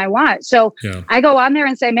last thing I want. So I go on there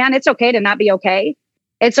and say, man, it's okay to not be okay.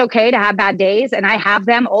 It's okay to have bad days. And I have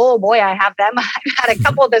them. Oh boy, I have them. I've had a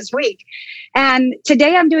couple this week. And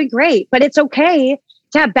today I'm doing great, but it's okay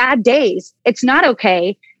to have bad days. It's not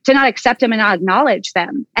okay to not accept them and not acknowledge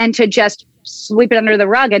them, and to just sweep it under the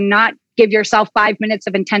rug and not give yourself 5 minutes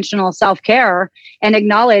of intentional self-care and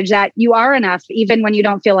acknowledge that you are enough, even when you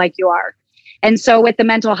don't feel like you are. And so with the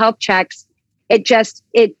mental health checks, it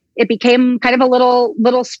became kind of a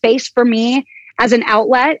little space for me as an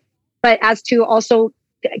outlet, but as to also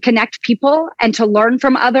connect people and to learn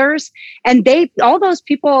from others. And all those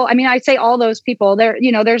people, I mean, I say all those people there,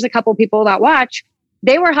 there's a couple people that watch,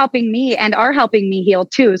 they were helping me and are helping me heal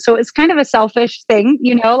too. So it's kind of a selfish thing,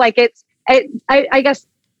 like I guess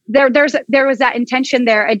there was that intention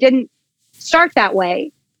there. It didn't start that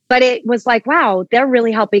way, but it was like, wow, they're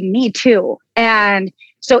really helping me too. And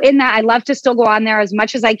so in that, I love to still go on there as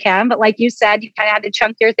much as I can. But like you said, you kind of had to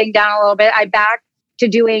chunk your thing down a little bit. I back to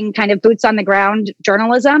doing kind of boots on the ground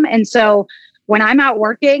journalism. And so when I'm out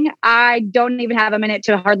working, I don't even have a minute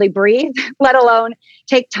to hardly breathe, let alone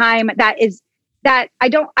take time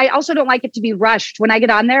I also don't like it to be rushed. When I get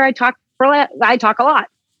on there, I talk a lot.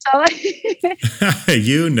 So,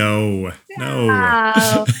 no.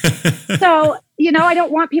 So, I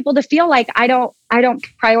don't want people to feel like I don't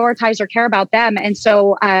prioritize or care about them. And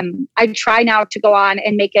so I try now to go on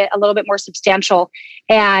and make it a little bit more substantial.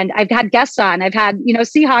 And I've had guests on, I've had,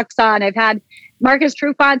 Seahawks on, I've had Marcus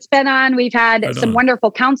Trufant's been on, we've had some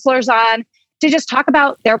wonderful counselors on to just talk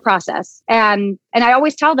about their process. And I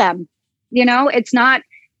always tell them, it's not,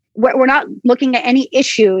 we're not looking at any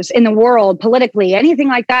issues in the world politically, anything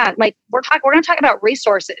like that. Like we're going to talk about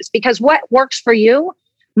resources, because what works for you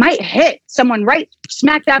might hit someone right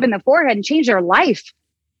smack dab in the forehead and change their life,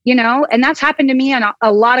 and that's happened to me in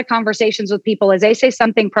a lot of conversations with people as they say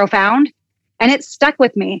something profound and it stuck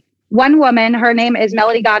with me. One woman, her name is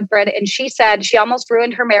Melody Godfred, and she said she almost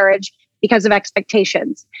ruined her marriage because of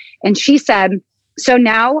expectations. And she said, so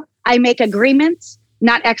now I make agreements,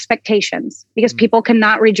 not expectations, because people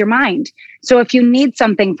cannot read your mind. So if you need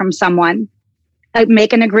something from someone,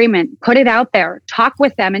 make an agreement, put it out there, talk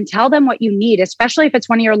with them and tell them what you need, especially if it's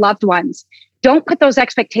one of your loved ones. Don't put those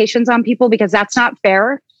expectations on people, because that's not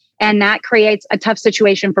fair. And that creates a tough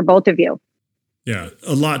situation for both of you. Yeah,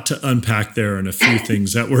 a lot to unpack there, and a few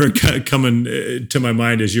things that were coming to my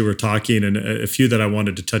mind as you were talking, and a few that I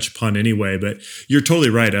wanted to touch upon anyway. But you're totally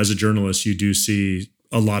right. As a journalist, you do see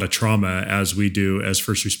a lot of trauma, as we do as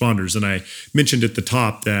first responders. And I mentioned at the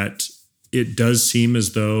top that it does seem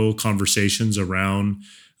as though conversations around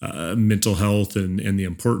mental health and the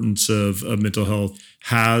importance of mental health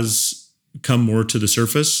has come more to the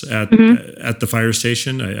surface at the fire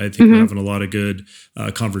station. I think we're having a lot of good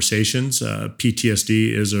conversations.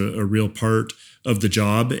 PTSD is a real part of the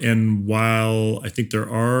job. And while I think there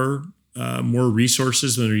are more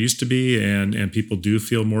resources than there used to be, and people do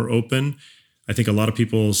feel more open, I think a lot of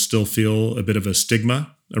people still feel a bit of a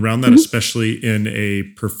stigma around that, especially in a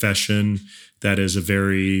profession that is a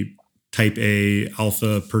very type A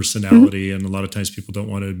alpha personality. And a lot of times people don't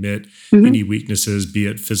want to admit any weaknesses, be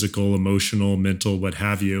it physical, emotional, mental, what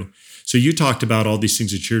have you. So you talked about all these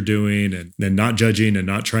things that you're doing, and then not judging and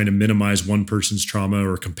not trying to minimize one person's trauma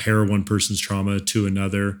or compare one person's trauma to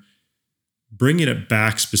another. Bringing it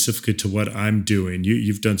back specifically to what I'm doing,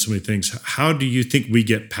 you've done so many things. How do you think we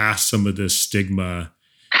get past some of this stigma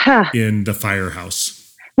in the firehouse?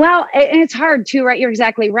 Well, and it's hard too, right? You're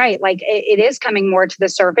exactly right. Like it is coming more to the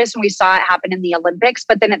surface, and we saw it happen in the Olympics.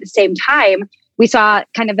 But then at the same time, we saw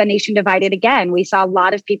kind of the nation divided again. We saw a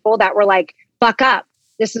lot of people that were like, buck up.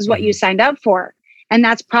 This is what you signed up for. And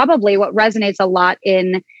that's probably what resonates a lot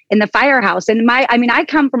in the firehouse. And I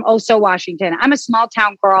come from Oso, Washington. I'm a small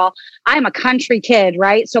town girl. I'm a country kid,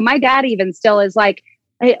 right? So my dad even still is like,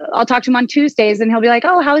 hey, I'll talk to him on Tuesdays and he'll be like,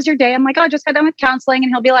 oh, how was your day? I'm like, oh, I just got done with counseling.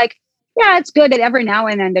 And he'll be like, yeah, it's good every now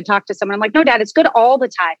and then to talk to someone. I'm like, no, Dad, it's good all the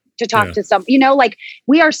time to talk to someone. Like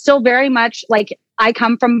we are still very much like, I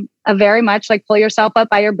come from a very much like pull yourself up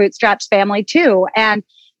by your bootstraps family too. And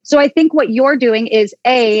so I think what you're doing is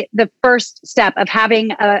the first step of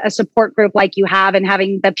having a support group like you have and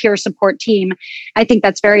having the peer support team. I think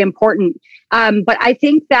that's very important. But I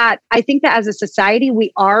think that as a society,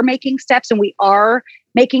 we are making steps and we are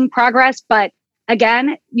making progress. But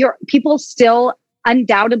again, people still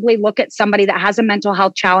undoubtedly look at somebody that has a mental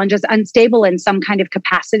health challenge as unstable in some kind of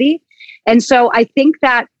capacity. And so I think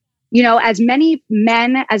that, as many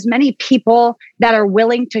men, as many people that are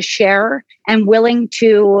willing to share and willing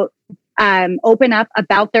to open up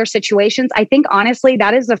about their situations, I think honestly,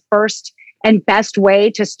 that is the first and best way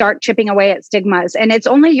to start chipping away at stigmas. And it's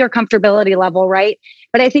only your comfortability level, right?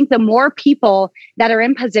 But I think the more people that are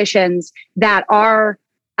in positions that are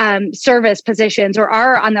service positions or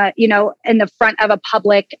are on the, in the front of a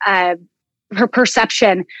public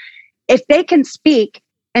perception, if they can speak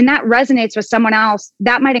and that resonates with someone else,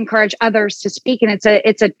 that might encourage others to speak. And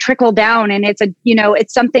it's a trickle down, and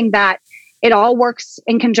it's something that it all works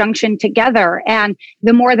in conjunction together. And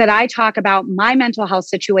the more that I talk about my mental health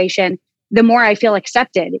situation, the more I feel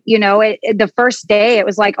accepted. The first day it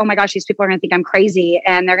was like, oh my gosh, these people are going to think I'm crazy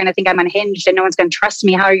and they're going to think I'm unhinged and no one's going to trust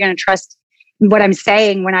me. How are you going to trust what I'm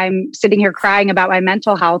saying when I'm sitting here crying about my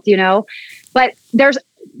mental health, But there's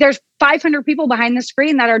 500 people behind the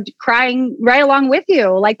screen that are crying right along with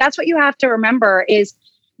you. Like, that's what you have to remember is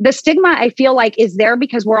the stigma, I feel like, is there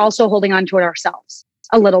because we're also holding on to it ourselves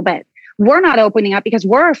a little bit. We're not opening up because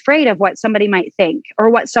we're afraid of what somebody might think or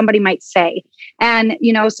what somebody might say. And,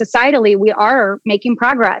 societally, we are making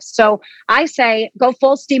progress. So I say, go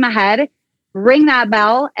full steam ahead, ring that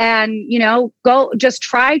bell, and, go just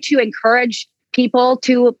try to encourage people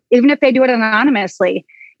to, even if they do it anonymously,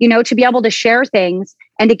 to be able to share things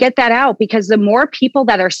and to get that out, because the more people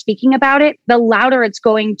that are speaking about it, the louder it's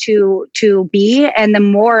going to be, and the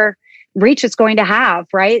more reach it's going to have,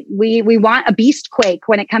 right? We want a beast quake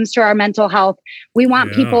when it comes to our mental health. We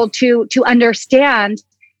want people to understand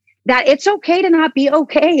that it's okay to not be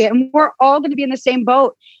okay. And we're all going to be in the same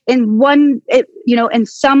boat in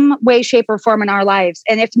some way, shape, or form in our lives.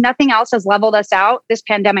 And if nothing else has leveled us out, this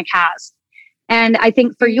pandemic has. And I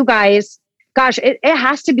think for you guys, gosh, it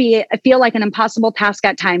has to feel like an impossible task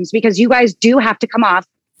at times, because you guys do have to come off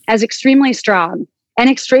as extremely strong and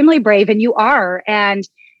extremely brave, and you are. And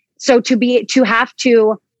so let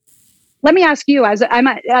me ask you, as I'm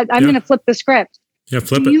going to flip the script. Yeah,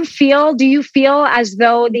 flip it. Do you feel as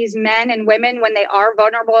though these men and women, when they are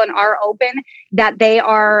vulnerable and are open, that they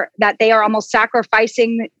are almost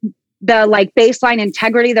sacrificing the baseline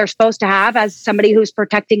integrity they're supposed to have as somebody who's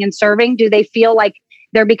protecting and serving? Do they feel like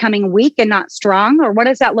they're becoming weak and not strong? Or what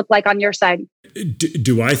does that look like on your side?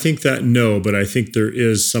 Do I think that? No, but I think there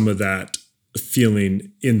is some of that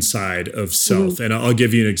feeling inside of self. And I'll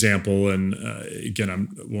give you an example. And again,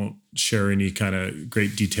 I won't share any kind of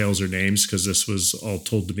great details or names because this was all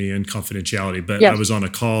told to me in confidentiality. But I was on a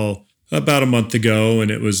call about a month ago,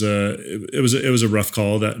 and it was a rough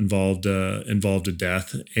call that involved a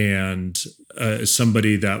death, and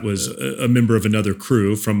somebody that was a member of another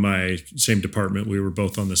crew from my same department. We were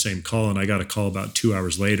both on the same call, and I got a call about 2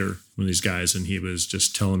 hours later from these guys, and he was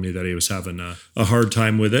just telling me that he was having a hard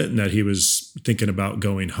time with it, and that he was thinking about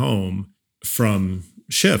going home from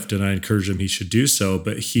shift. And I encouraged him he should do so,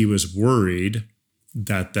 but he was worried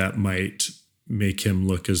that might make him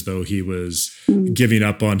look as though he was giving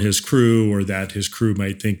up on his crew, or that his crew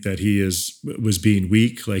might think that he was being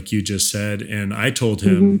weak, like you just said. And I told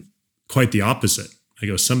him quite the opposite. I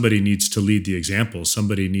go, somebody needs to lead the example.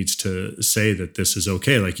 Somebody needs to say that this is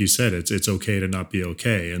okay. Like you said, it's okay to not be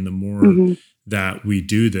okay. And the more that we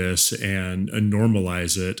do this and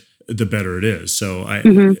normalize it, the better it is. So I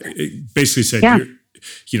basically said,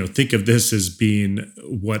 think of this as being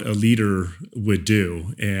what a leader would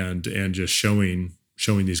do, and just showing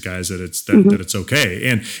these guys that it's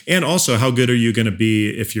okay. And also, how good are you going to be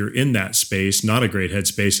if you're in that space, not a great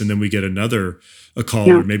headspace, and then we get a call,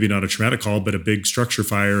 or maybe not a traumatic call, but a big structure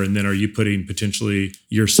fire, and then are you putting potentially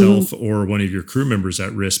yourself or one of your crew members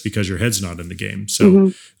at risk because your head's not in the game?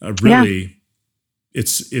 So really,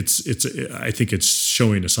 it's I think it's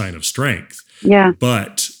showing a sign of strength. Yeah,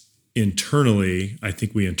 but internally, I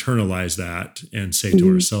think we internalize that and say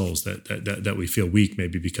to ourselves that we feel weak,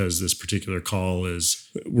 maybe because this particular call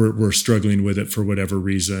we're struggling with it for whatever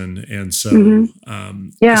reason. And so,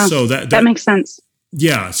 so that makes sense.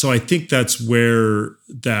 Yeah. So I think that's where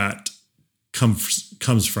that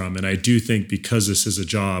comes from. And I do think because this is a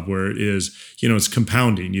job where it is, it's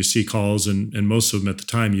compounding. You see calls and most of them at the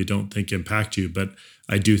time you don't think impact you, but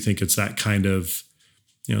I do think it's that kind of,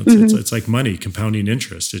 it's like money, compounding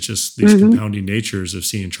interest. It's just these compounding natures of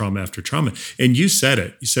seeing trauma after trauma. And you said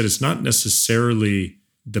it. You said it's not necessarily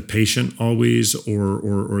the patient always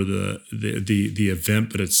or the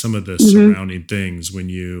event, but it's some of the surrounding things when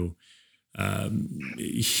you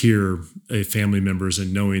hear a family members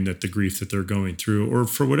and knowing that the grief that they're going through, or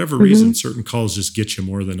for whatever reason, certain calls just get you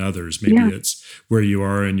more than others. Maybe it's where you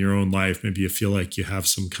are in your own life. Maybe you feel like you have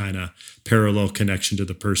some kind of parallel connection to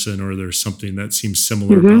the person, or there's something that seems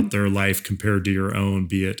similar about their life compared to your own,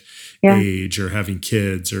 be it age or having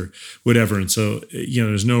kids or whatever. And so,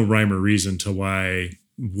 there's no rhyme or reason to why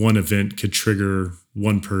one event could trigger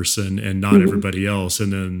one person and not everybody else.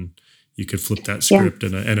 And then you could flip that script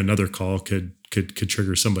and another call could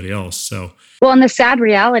trigger somebody else. So, well, and the sad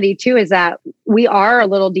reality too is that we are a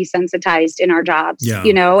little desensitized in our jobs,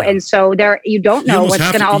 and so you don't know what's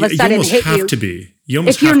going to all of a sudden hit you. You almost have to be. You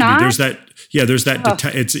almost have to be. There's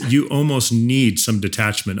that. You almost need some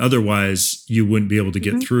detachment. Otherwise, you wouldn't be able to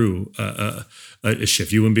get through a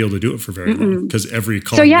shift. You wouldn't be able to do it for very long because every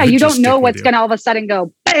call. So you don't know what's going to all of a sudden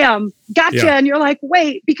go, bam, gotcha. And you're like,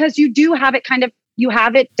 wait, because you do have it you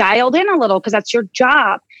have it dialed in a little because that's your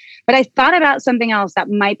job. But I thought about something else that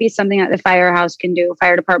might be something that the fire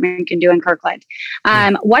department can do in Kirkland.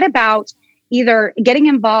 What about either getting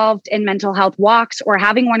involved in mental health walks or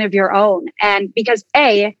having one of your own? And because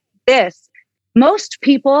most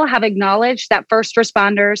people have acknowledged that first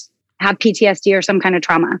responders have PTSD or some kind of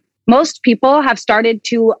trauma. Most people have started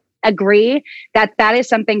to agree that is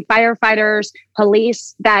something firefighters,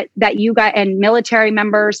 police, that you got, and military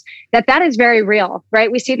members, that is very real,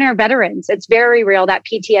 right? We see it in our veterans. It's very real that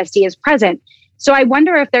PTSD is present. So I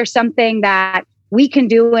wonder if there's something that we can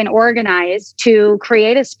do and organize to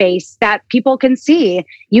create a space that people can see.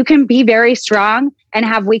 You can be very strong and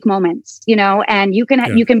have weak moments, and you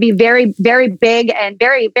can be very, very big and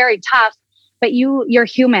very, very tough, but you're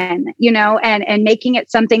human, and making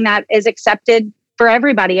it something that is accepted for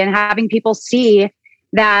everybody, and having people see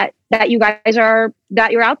that you guys are,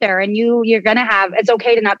 that you're out there, and you're going to have, it's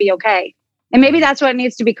okay to not be okay. And maybe that's what it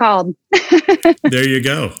needs to be called. There you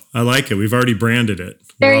go. I like it. We've already branded it.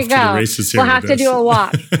 There you go. We'll have to do a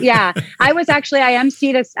walk. Yeah. I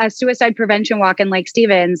emceed a suicide prevention walk in Lake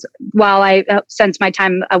Stevens since my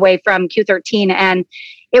time away from Q13. And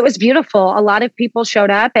it was beautiful. A lot of people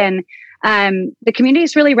showed up, and the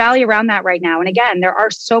communities really rally around that right now. And again, there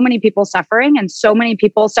are so many people suffering, and so many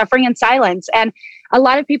people suffering in silence. And a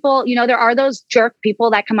lot of people, there are those jerk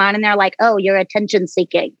people that come on and they're like, oh, you're attention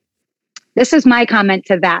seeking. This is my comment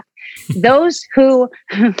to that. Those who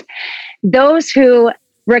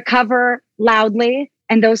recover loudly,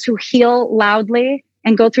 and those who heal loudly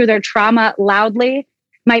and go through their trauma loudly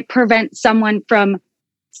might prevent someone from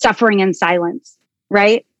suffering in silence,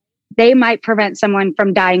 right? They might prevent someone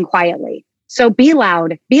from dying quietly. So be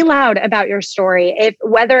loud about your story.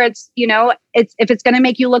 Whether it's if it's going to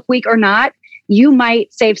make you look weak or not, you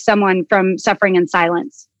might save someone from suffering in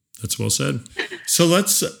silence. That's well said. So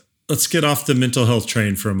let's get off the mental health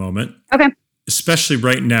train for a moment. Okay. Especially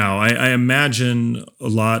right now, I imagine a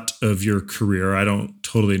lot of your career, I don't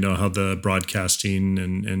totally know how the broadcasting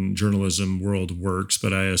and journalism world works,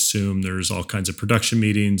 but I assume there's all kinds of production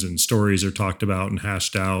meetings and stories are talked about and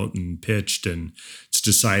hashed out and pitched, and it's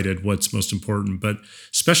decided what's most important. But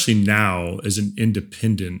especially now, as an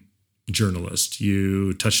independent journalist,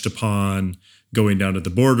 you touched upon going down to the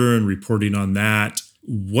border and reporting on that.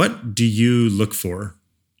 What do you look for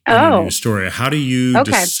in a new story? How do you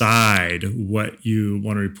decide what you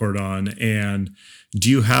want to report on? And do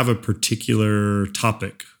you have a particular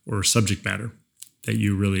topic or subject matter that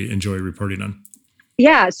you really enjoy reporting on?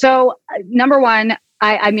 Yeah. So number one,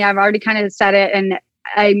 I mean, I've already kind of said it, and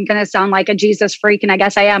I'm going to sound like a Jesus freak, and I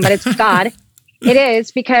guess I am, but it's God. It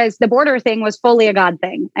is, because the border thing was fully a God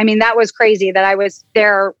thing. I mean, that was crazy that I was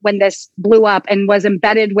there when this blew up and was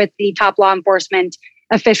embedded with the top law enforcement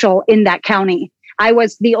official in that county. I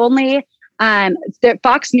was the only,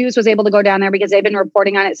 Fox News was able to go down there because they've been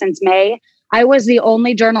reporting on it since May. I was the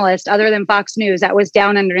only journalist other than Fox News that was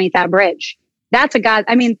down underneath that bridge. That's a God.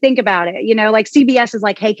 I mean, think about it. Like CBS is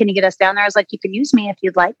like, hey, can you get us down there? I was like, you can use me if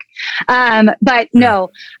you'd like. But no,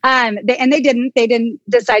 they didn't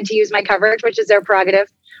decide to use my coverage, which is their prerogative.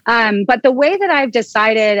 But the way that I've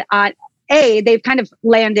decided on, they've kind of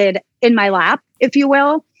landed in my lap, if you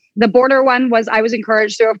will. The border one was, I was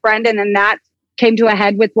encouraged through a friend, and then that came to a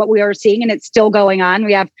head with what we are seeing, and it's still going on.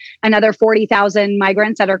 We have another 40,000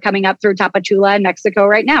 migrants that are coming up through Tapachula in Mexico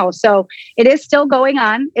right now. So it is still going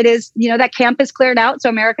on. It is, that camp is cleared out. So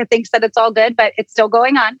America thinks that it's all good, but it's still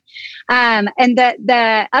going on. And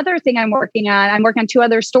the other thing I'm working on two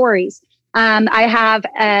other stories. I have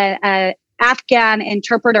a Afghan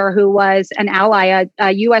interpreter who was an ally,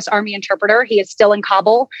 a U.S. Army interpreter. He is still in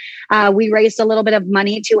Kabul. We raised a little bit of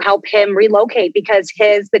money to help him relocate because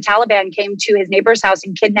the Taliban came to his neighbor's house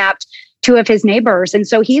and kidnapped two of his neighbors. And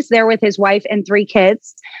so he's there with his wife and 3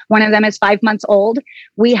 kids. One of them is 5 months old.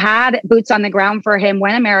 We had boots on the ground for him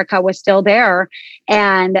when America was still there.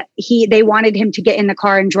 And they wanted him to get in the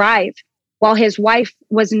car and drive. While his wife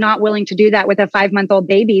was not willing to do that with a 5-month-old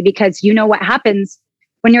baby, because you know what happens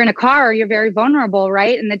when you're in a car, you're very vulnerable,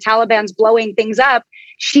 right? And the Taliban's blowing things up.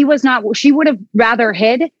 She would have rather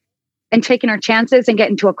hid and taken her chances and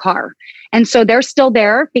get into a car. And so they're still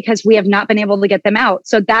there because we have not been able to get them out.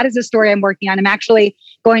 So that is a story I'm working on. I'm actually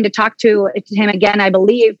going to talk to him again, I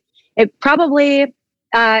believe. It probably in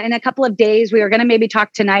a couple of days. We are going to maybe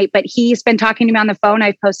talk tonight, but he's been talking to me on the phone.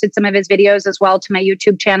 I've posted some of his videos as well to my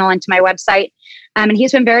YouTube channel and to my website. And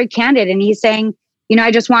he's been very candid, and he's saying, I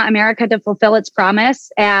just want America to fulfill its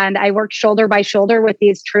promise. And I work shoulder by shoulder with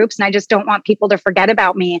these troops, and I just don't want people to forget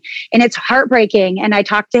about me. And it's heartbreaking. And I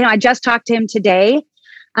just talked to him today.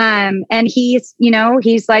 And he's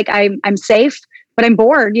like, I'm safe, but I'm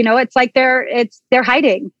bored. It's like they're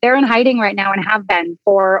hiding. They're in hiding right now and have been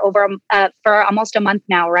for almost a month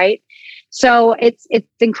now. Right. So it's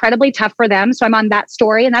incredibly tough for them. So I'm on that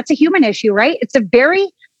story, and that's a human issue, right? It's a very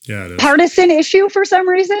partisan issue for some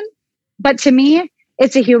reason. But to me,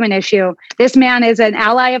 it's a human issue. This man is an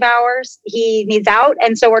ally of ours. He needs out.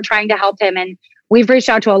 And so we're trying to help him. And we've reached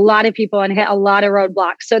out to a lot of people and hit a lot of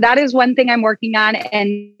roadblocks. So that is one thing I'm working on.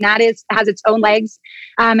 And that has its own legs.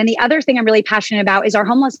 And the other thing I'm really passionate about is our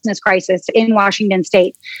homelessness crisis in Washington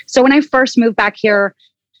State. So when I first moved back here,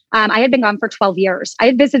 I had been gone for 12 years. I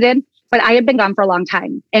had visited, but I had been gone for a long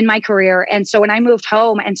time in my career. And so when I moved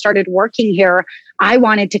home and started working here, I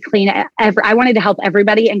wanted to help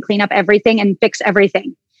everybody and clean up everything and fix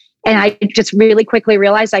everything. And I just really quickly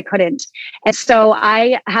realized I couldn't. And so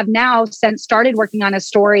I have now since started working on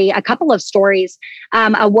a couple of stories.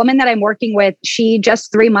 A woman that I'm working with, she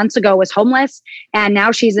just 3 months ago was homeless, and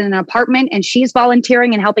now she's in an apartment and she's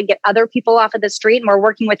volunteering and helping get other people off of the street. And we're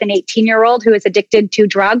working with an 18-year-old who is addicted to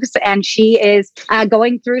drugs, and she is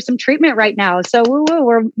going through some treatment right now. So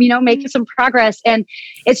we're making some progress, and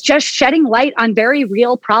it's just shedding light on very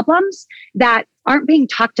real problems that aren't being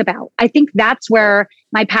talked about. I think that's where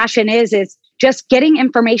my passion is just getting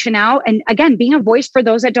information out. And again, being a voice for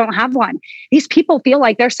those that don't have one. These people feel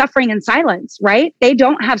like they're suffering in silence, right? They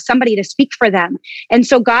don't have somebody to speak for them. And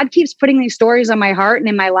so God keeps putting these stories on my heart and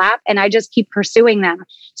in my lap, and I just keep pursuing them.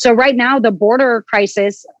 So right now, the border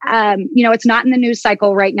crisis, it's not in the news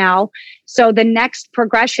cycle right now. So the next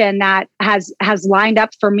progression that has lined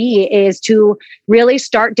up for me is to really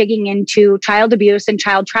start digging into child abuse and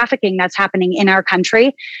child trafficking that's happening in our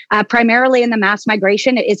country, primarily in the mass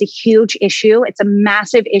migration. It is a huge issue. It's a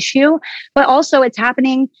massive issue, but also it's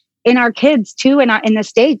happening in our kids too, in the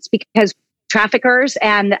States, because traffickers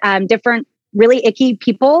and different really icky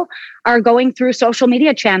people are going through social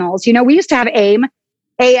media channels. We used to have AIM.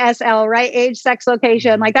 ASL, right? Age, sex,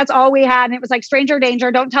 location. Like that's all we had. And it was like stranger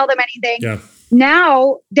danger. Don't tell them anything. Yeah.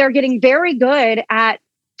 Now they're getting very good at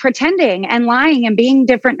pretending and lying and being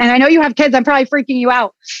different. And I know you have kids. I'm probably freaking you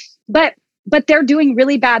out, but they're doing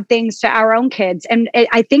really bad things to our own kids. And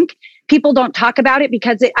I think people don't talk about it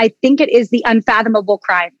because I think it is the unfathomable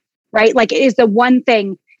crime, right? Like it is the one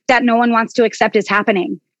thing that no one wants to accept is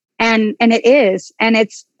happening. And it is, and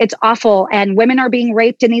it's awful. And women are being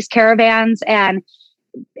raped in these caravans, and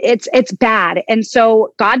it's bad. And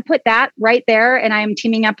so God put that right there. And I am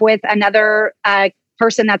teaming up with another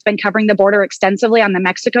person that's been covering the border extensively on the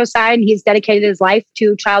Mexico side. And he's dedicated his life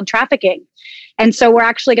to child trafficking. And so we're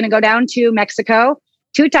actually going to go down to Mexico,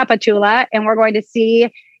 to Tapachula, and we're going to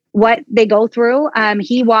see what they go through.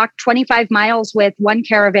 He walked 25 miles with one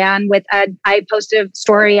caravan with I posted a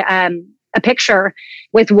story, a picture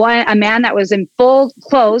with a man that was in full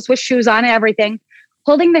clothes with shoes on and everything,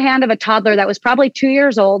 holding the hand of a toddler that was probably 2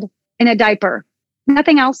 years old in a diaper.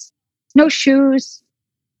 Nothing else. No shoes.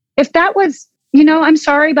 If that was, I'm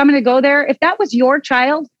sorry, but I'm going to go there. If that was your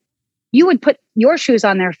child, you would put your shoes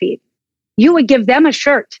on their feet. You would give them a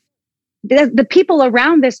shirt. The people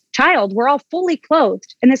around this child were all fully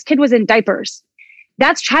clothed, and this kid was in diapers.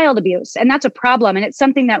 That's child abuse, and that's a problem. And it's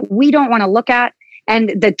something that we don't want to look at. And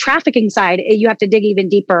the trafficking side, you have to dig even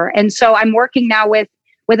deeper. And so I'm working now with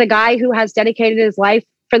a guy who has dedicated his life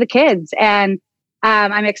for the kids. And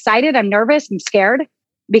I'm excited. I'm nervous. I'm scared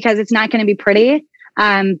because it's not going to be pretty.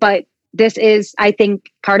 But this is, I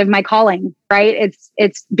think, part of my calling, right?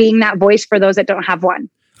 It's being that voice for those that don't have one.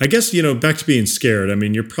 I guess, back to being scared. I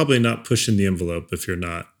mean, you're probably not pushing the envelope if you're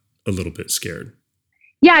not a little bit scared.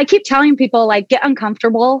 Yeah, I keep telling people, like, get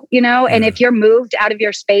uncomfortable, and if you're moved out of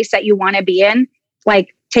your space that you want to be in,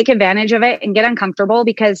 like, take advantage of it and get uncomfortable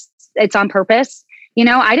because it's on purpose.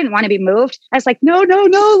 I didn't want to be moved. I was like, no,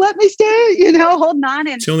 let me stay, holding on.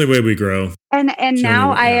 And it's the only way we grow. And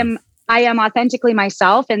now I am authentically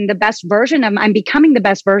myself, and I'm becoming the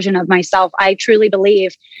best version of myself. I truly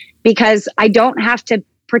believe, because I don't have to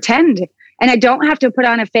pretend, and I don't have to put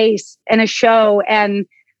on a face and a show and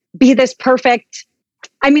be this perfect.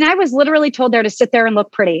 I mean, I was literally told there to sit there and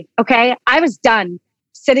look pretty. Okay. I was done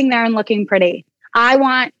sitting there and looking pretty.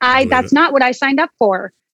 That's not what I signed up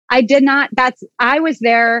for. I did not. I was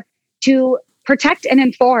there to protect and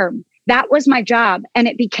inform. That was my job. And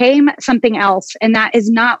it became something else. And that is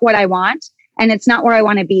not what I want. And it's not where I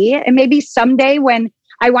want to be. And maybe someday when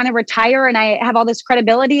I want to retire and I have all this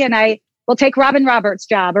credibility and I will take Robin Roberts'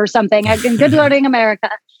 job or something in Good Morning America.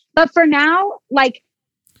 But for now, like,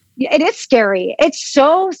 it is scary. It's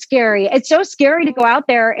so scary. It's so scary to go out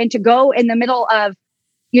there and to go in the middle of,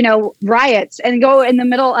 riots and go in the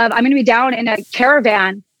middle of, I'm going to be down in a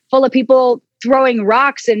caravan full of people throwing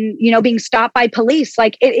rocks and, being stopped by police.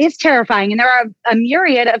 Like, it is terrifying. And there are a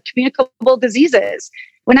myriad of communicable diseases.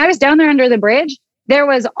 When I was down there under the bridge, there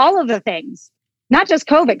was all of the things, not just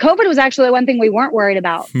COVID. COVID was actually the one thing we weren't worried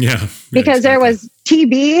about. Yeah. Because exactly. There was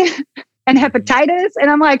TB and hepatitis.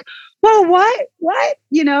 And I'm like, whoa, what?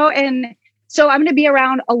 And so I'm going to be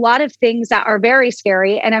around a lot of things that are very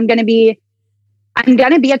scary. And I'm going to be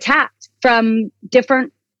attacked from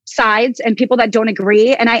different sides and people that don't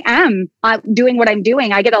agree. And I am doing what I'm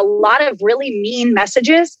doing. I get a lot of really mean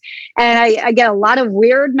messages, and I get a lot of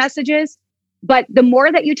weird messages. But the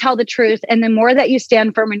more that you tell the truth and the more that you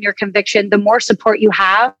stand firm in your conviction, the more support you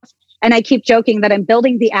have. And I keep joking that I'm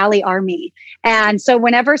building the Alley Army. And so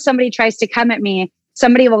whenever somebody tries to come at me,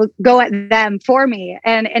 somebody will go at them for me.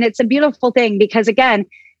 And it's a beautiful thing because, again,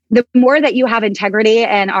 the more that you have integrity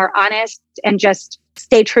and are honest and just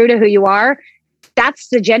stay true to who you are, that's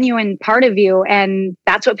the genuine part of you. And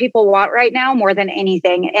that's what people want right now more than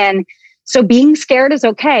anything. And so being scared is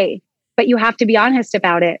okay, but you have to be honest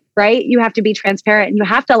about it, right? You have to be transparent and you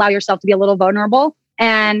have to allow yourself to be a little vulnerable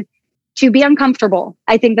and to be uncomfortable.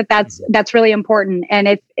 I think that that's really important.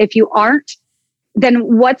 And if you aren't, then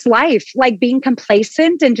what's life? Like being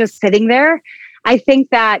complacent and just sitting there? I think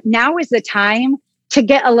that now is the time to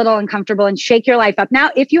get a little uncomfortable and shake your life up.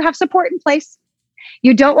 Now, if you have support in place,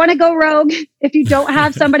 you don't want to go rogue. If you don't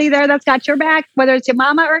have somebody there that's got your back, whether it's your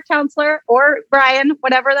mama or a counselor or Brian,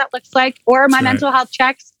 whatever that looks like, or my mental health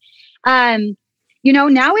checks, now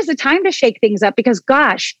is the time to shake things up because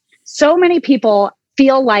gosh, so many people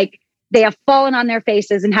feel like they have fallen on their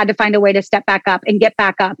faces and had to find a way to step back up and get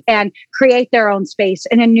back up and create their own space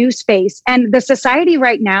and a new space. And the society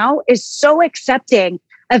right now is so accepting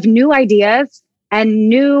of new ideas and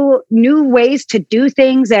new ways to do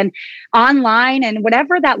things and online and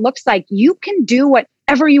whatever that looks like. You can do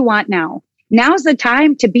whatever you want now. Now's the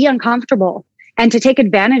time to be uncomfortable and to take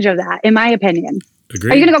advantage of that, in my opinion.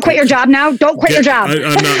 Agreed. Are you going to go quit your job now? Don't quit your job.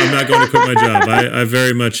 I'm not going to quit my job. I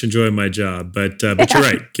very much enjoy my job, but you're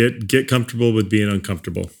right. Get comfortable with being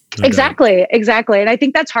uncomfortable. Exactly. And I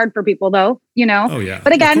think that's hard for people though, Oh yeah.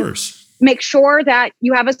 But again, of course. Make sure that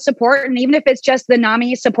you have a support. And even if it's just the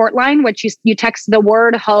NAMI support line, which you text the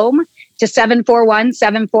word home to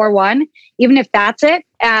 741-741, even if that's it,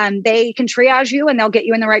 and they can triage you and they'll get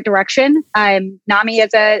you in the right direction. NAMI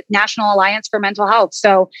is a National Alliance for Mental Health.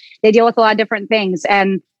 So they deal with a lot of different things.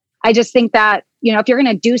 And I just think that, if you're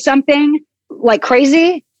going to do something like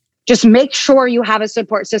crazy, just make sure you have a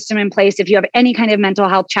support system in place. If you have any kind of mental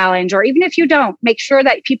health challenge, or even if you don't, make sure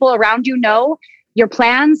that people around you know your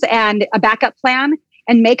plans and a backup plan,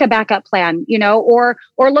 and make a backup plan, or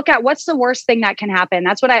look at what's the worst thing that can happen.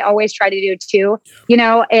 That's what I always try to do too,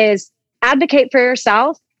 is advocate for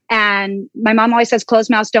yourself. And my mom always says, closed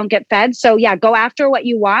mouths don't get fed. So yeah, go after what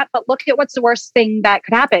you want, but look at what's the worst thing that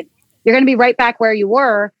could happen. You're going to be right back where you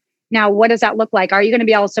were. Now, what does that look like? Are you going to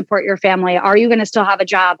be able to support your family? Are you going to still have a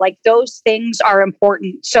job? Like those things are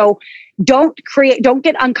important. So don't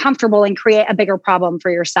get uncomfortable and create a bigger problem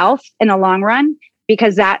for yourself in the long run,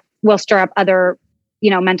 because that will stir up other,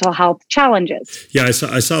 mental health challenges. Yeah. I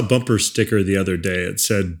saw a bumper sticker the other day. It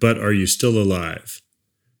said, "But are you still alive?"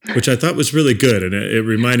 Which I thought was really good. And it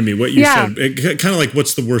reminded me what you said. It kind of like,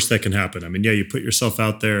 what's the worst that can happen? I mean, yeah, you put yourself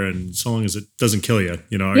out there and so long as it doesn't kill you,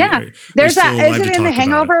 There's that, isn't it in The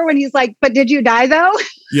Hangover when he's like, but did you die though?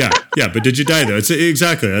 Yeah. But did you die though? It's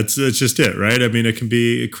exactly, that's just it, right? I mean, it can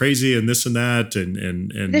be crazy and this and that and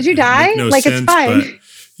did you die? No like sense, it's fine. But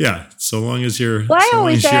yeah. So long as you're, well, I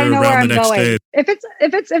always say I know where I'm going. Day. If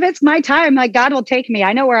it's my time, like God will take me.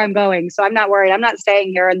 I know where I'm going. So I'm not worried. I'm not staying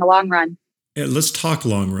here in the long run. Yeah, let's talk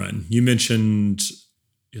long run. You mentioned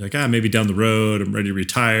you're like, maybe down the road, I'm ready to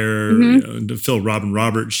retire, to fill Robin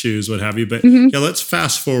Roberts' shoes, what have you. But yeah, let's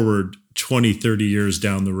fast forward 20, 30 years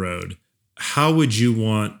down the road. How would you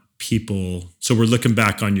want people, so we're looking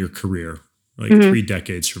back on your career, like 3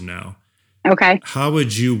 decades from now. Okay. How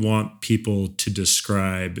would you want people to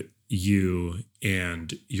describe you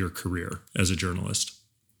and your career as a journalist?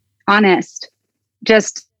 Honest,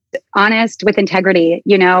 just honest with integrity.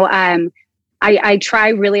 I try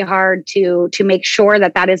really hard to make sure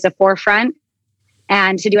that is the forefront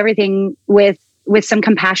and to do everything with some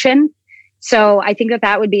compassion. So I think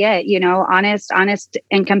that would be it. Honest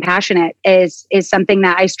and compassionate is something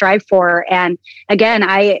that I strive for. And again,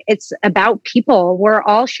 it's about people. We're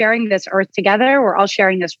all sharing this earth together. We're all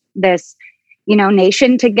sharing this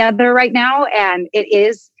nation together right now. And it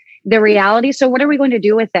is the reality. So what are we going to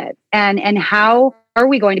do with it? And how are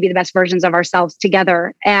we going to be the best versions of ourselves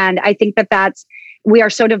together? And I think we are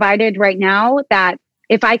so divided right now that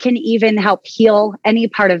if I can even help heal any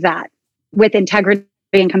part of that with integrity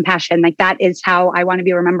and compassion, like that is how I want to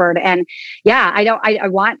be remembered. And yeah, I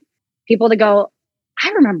want people to go, I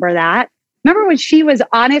remember that. Remember when she was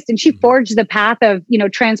honest and she forged the path of,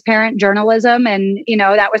 transparent journalism. And,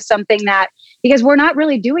 that was something that, because we're not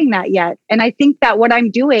really doing that yet. And I think that what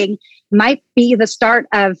I'm doing might be the start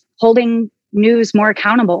of holding news more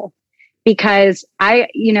accountable, because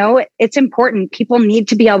it's important. People need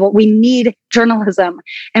to we need journalism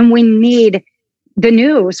and we need the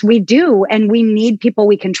news. We do. And we need people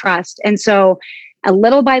we can trust. And so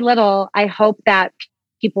little by little, I hope that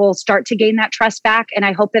people start to gain that trust back. And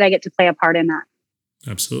I hope that I get to play a part in that.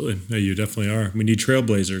 Absolutely. No, you definitely are. We need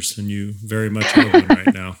trailblazers, and you very much are one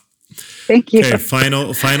right now. Thank you. Okay,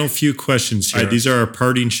 final few questions here. All right, these are our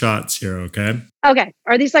parting shots here, okay? Okay.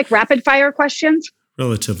 Are these like rapid fire questions?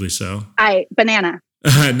 Relatively so. Banana.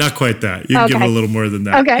 Not quite that. You can give it a little more than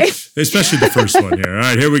that. Okay. Especially the first one here. All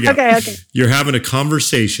right, here we go. Okay. You're having a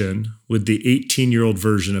conversation with the 18-year-old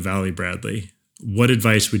version of Allie Bradley. What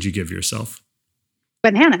advice would you give yourself?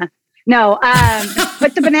 Banana. No,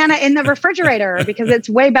 put the banana in the refrigerator because it's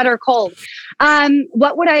way better cold.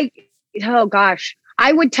 What would oh gosh,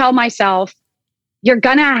 I would tell myself, you're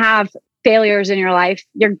going to have failures in your life.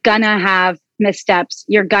 You're going to have missteps.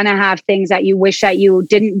 You're going to have things that you wish that you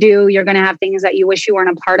didn't do. You're going to have things that you wish you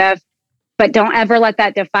weren't a part of, but don't ever let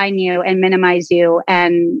that define you and minimize you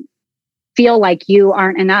and feel like you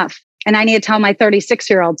aren't enough. And I need to tell my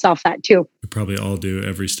 36-year-old self that too. We probably all do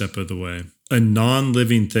every step of the way. A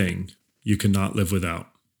non-living thing you cannot live without.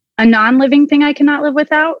 A non-living thing I cannot live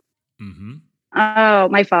without? Mm-hmm. Oh,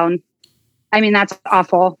 my phone. I mean, that's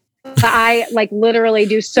awful. But I literally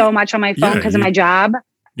do so much on my phone because of my job.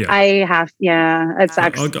 Yeah. It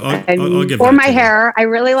sucks. I'll give or my hair. I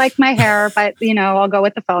really like my hair, but I'll go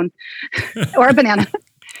with the phone or a banana.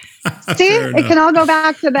 See, it can all go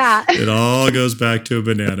back to that. It all goes back to a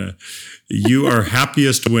banana. You are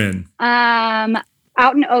happiest when? Out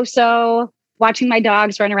in Oso, watching my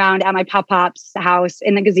dogs run around at my pop-pop's house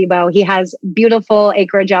in the gazebo. He has beautiful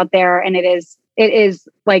acreage out there, and it is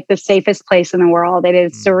like the safest place in the world. It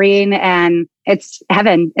is serene and it's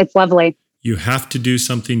heaven. It's lovely. You have to do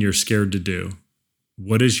something you're scared to do.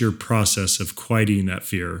 What is your process of quieting that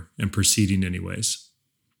fear and proceeding anyways?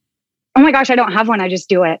 Oh my gosh, I don't have one. I just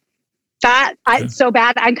do it. It's so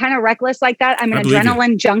bad. I'm kind of reckless like that. I'm an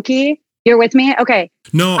adrenaline junkie. You're with me? Okay.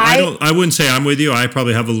 No, I don't. I wouldn't say I'm with you. I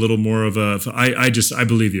probably have a little more of a. I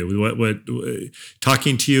believe you. What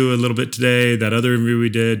talking to you a little bit today. That other interview we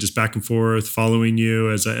did, just back and forth, following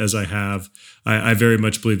you as I have. I very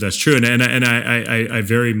much believe that's true, and I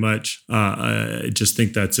very much just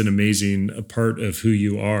think that's an amazing part of who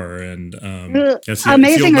you are, and that's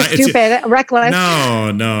amazing or stupid, reckless.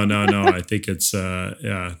 No. I think it's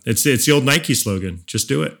it's the old Nike slogan. Just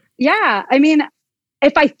do it. Yeah, I mean,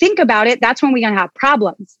 if I think about it, that's when we're going to have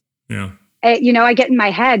problems. Yeah. I get in my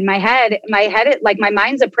head, like my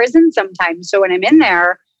mind's a prison sometimes. So when I'm in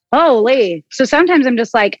there, holy. So sometimes I'm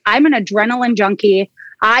just like, I'm an adrenaline junkie.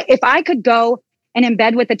 If I could go and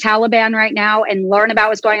embed with the Taliban right now and learn about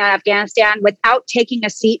what's going on in Afghanistan without taking a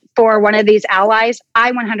seat for one of these allies,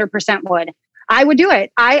 I 100% would. I would do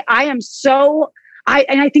it. I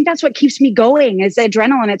think that's what keeps me going is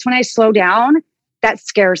adrenaline. It's when I slow down that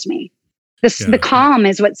scares me. The calm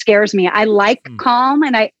is what scares me. I like calm,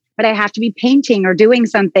 but I have to be painting or doing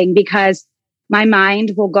something because my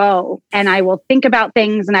mind will go and I will think about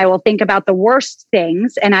things and I will think about the worst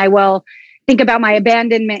things and I will think about my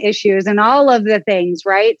abandonment issues and all of the things,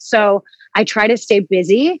 right? So I try to stay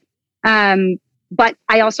busy, but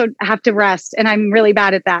I also have to rest and I'm really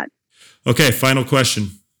bad at that. Okay, final question.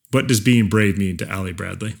 What does being brave mean to Allie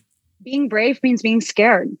Bradley? Being brave means being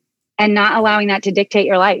scared. And not allowing that to dictate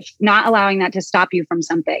your life, not allowing that to stop you from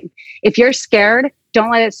something. If you're scared, don't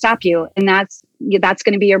let it stop you. And that's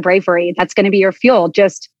going to be your bravery. That's going to be your fuel.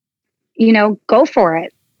 Just, go for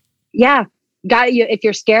it. Yeah. If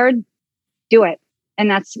you're scared, do it. And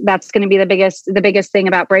that's going to be the biggest thing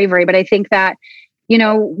about bravery. But I think that,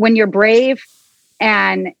 when you're brave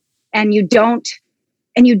and you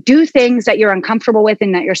do things that you're uncomfortable with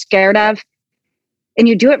and that you're scared of, and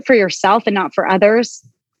you do it for yourself and not for others,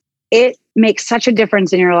 it makes such a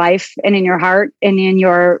difference in your life and in your heart and in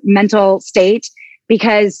your mental state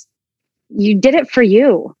because you did it for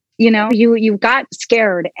you. You got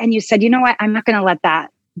scared and you said, you know what? I'm not going to let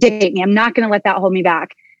that dictate me. I'm not going to let that hold me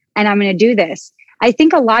back. And I'm going to do this. I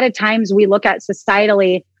think a lot of times we look at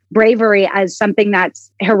societally bravery as something that's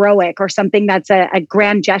heroic or something that's a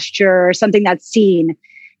grand gesture or something that's seen.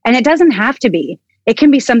 And it doesn't have to be. It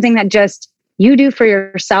can be something that just you do for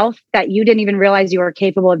yourself that you didn't even realize you were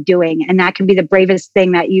capable of doing. And that can be the bravest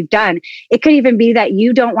thing that you've done. It could even be that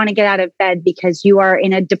you don't want to get out of bed because you are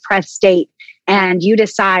in a depressed state and you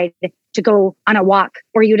decide to go on a walk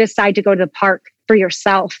or you decide to go to the park for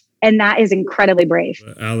yourself. And that is incredibly brave.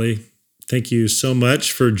 Allie, thank you so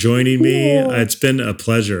much for joining me. It's been a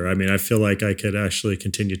pleasure. I mean, I feel like I could actually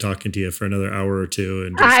continue talking to you for another hour or two.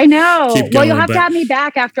 And I know. Well, you'll have to have me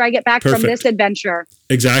back after I get back from this adventure.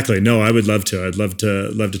 Exactly. No, I would love to. I'd love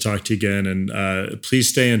to talk to you again. And please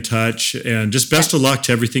stay in touch. And just best of luck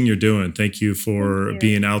to everything you're doing. Thank you for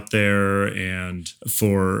being out there and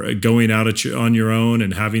for going out on your own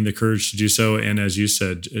and having the courage to do so. And as you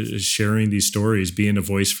said, sharing these stories, being a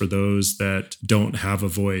voice for those that don't have a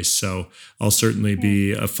voice. So I'll certainly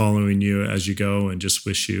be following you as you go and just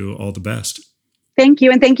wish you all the best. Thank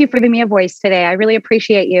you. And thank you for giving me a voice today. I really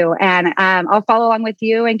appreciate you. And I'll follow along with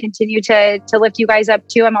you and continue to lift you guys up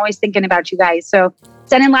too. I'm always thinking about you guys. So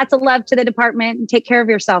sending lots of love to the department and take care of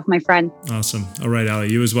yourself, my friend. Awesome. All right,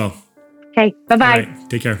 Allie, you as well. Okay. Bye-bye. All right,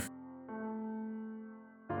 take care.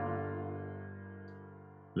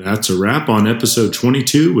 That's a wrap on episode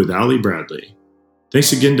 22 with Allie Bradley.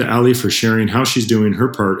 Thanks again to Allie for sharing how she's doing her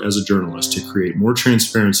part as a journalist to create more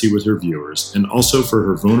transparency with her viewers, and also for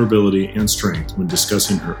her vulnerability and strength when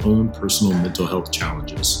discussing her own personal mental health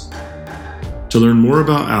challenges. To learn more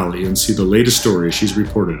about Allie and see the latest stories she's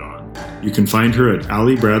reported on, you can find her at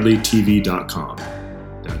alliebradleytv.com.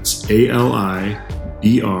 That's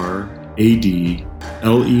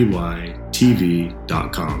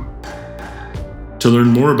ALIBRADLEYTV.com. To learn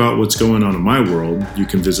more about what's going on in my world, you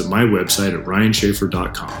can visit my website at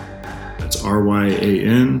ryanschaeffer.com. That's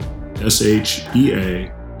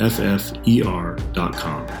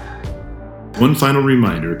RYANSHEAFFER.com. One final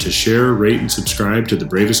reminder to share, rate, and subscribe to The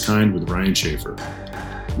Bravest Kind with Ryan Schaeffer.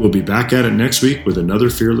 We'll be back at it next week with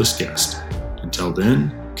another fearless guest. Until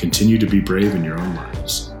then, continue to be brave in your own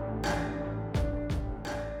lives.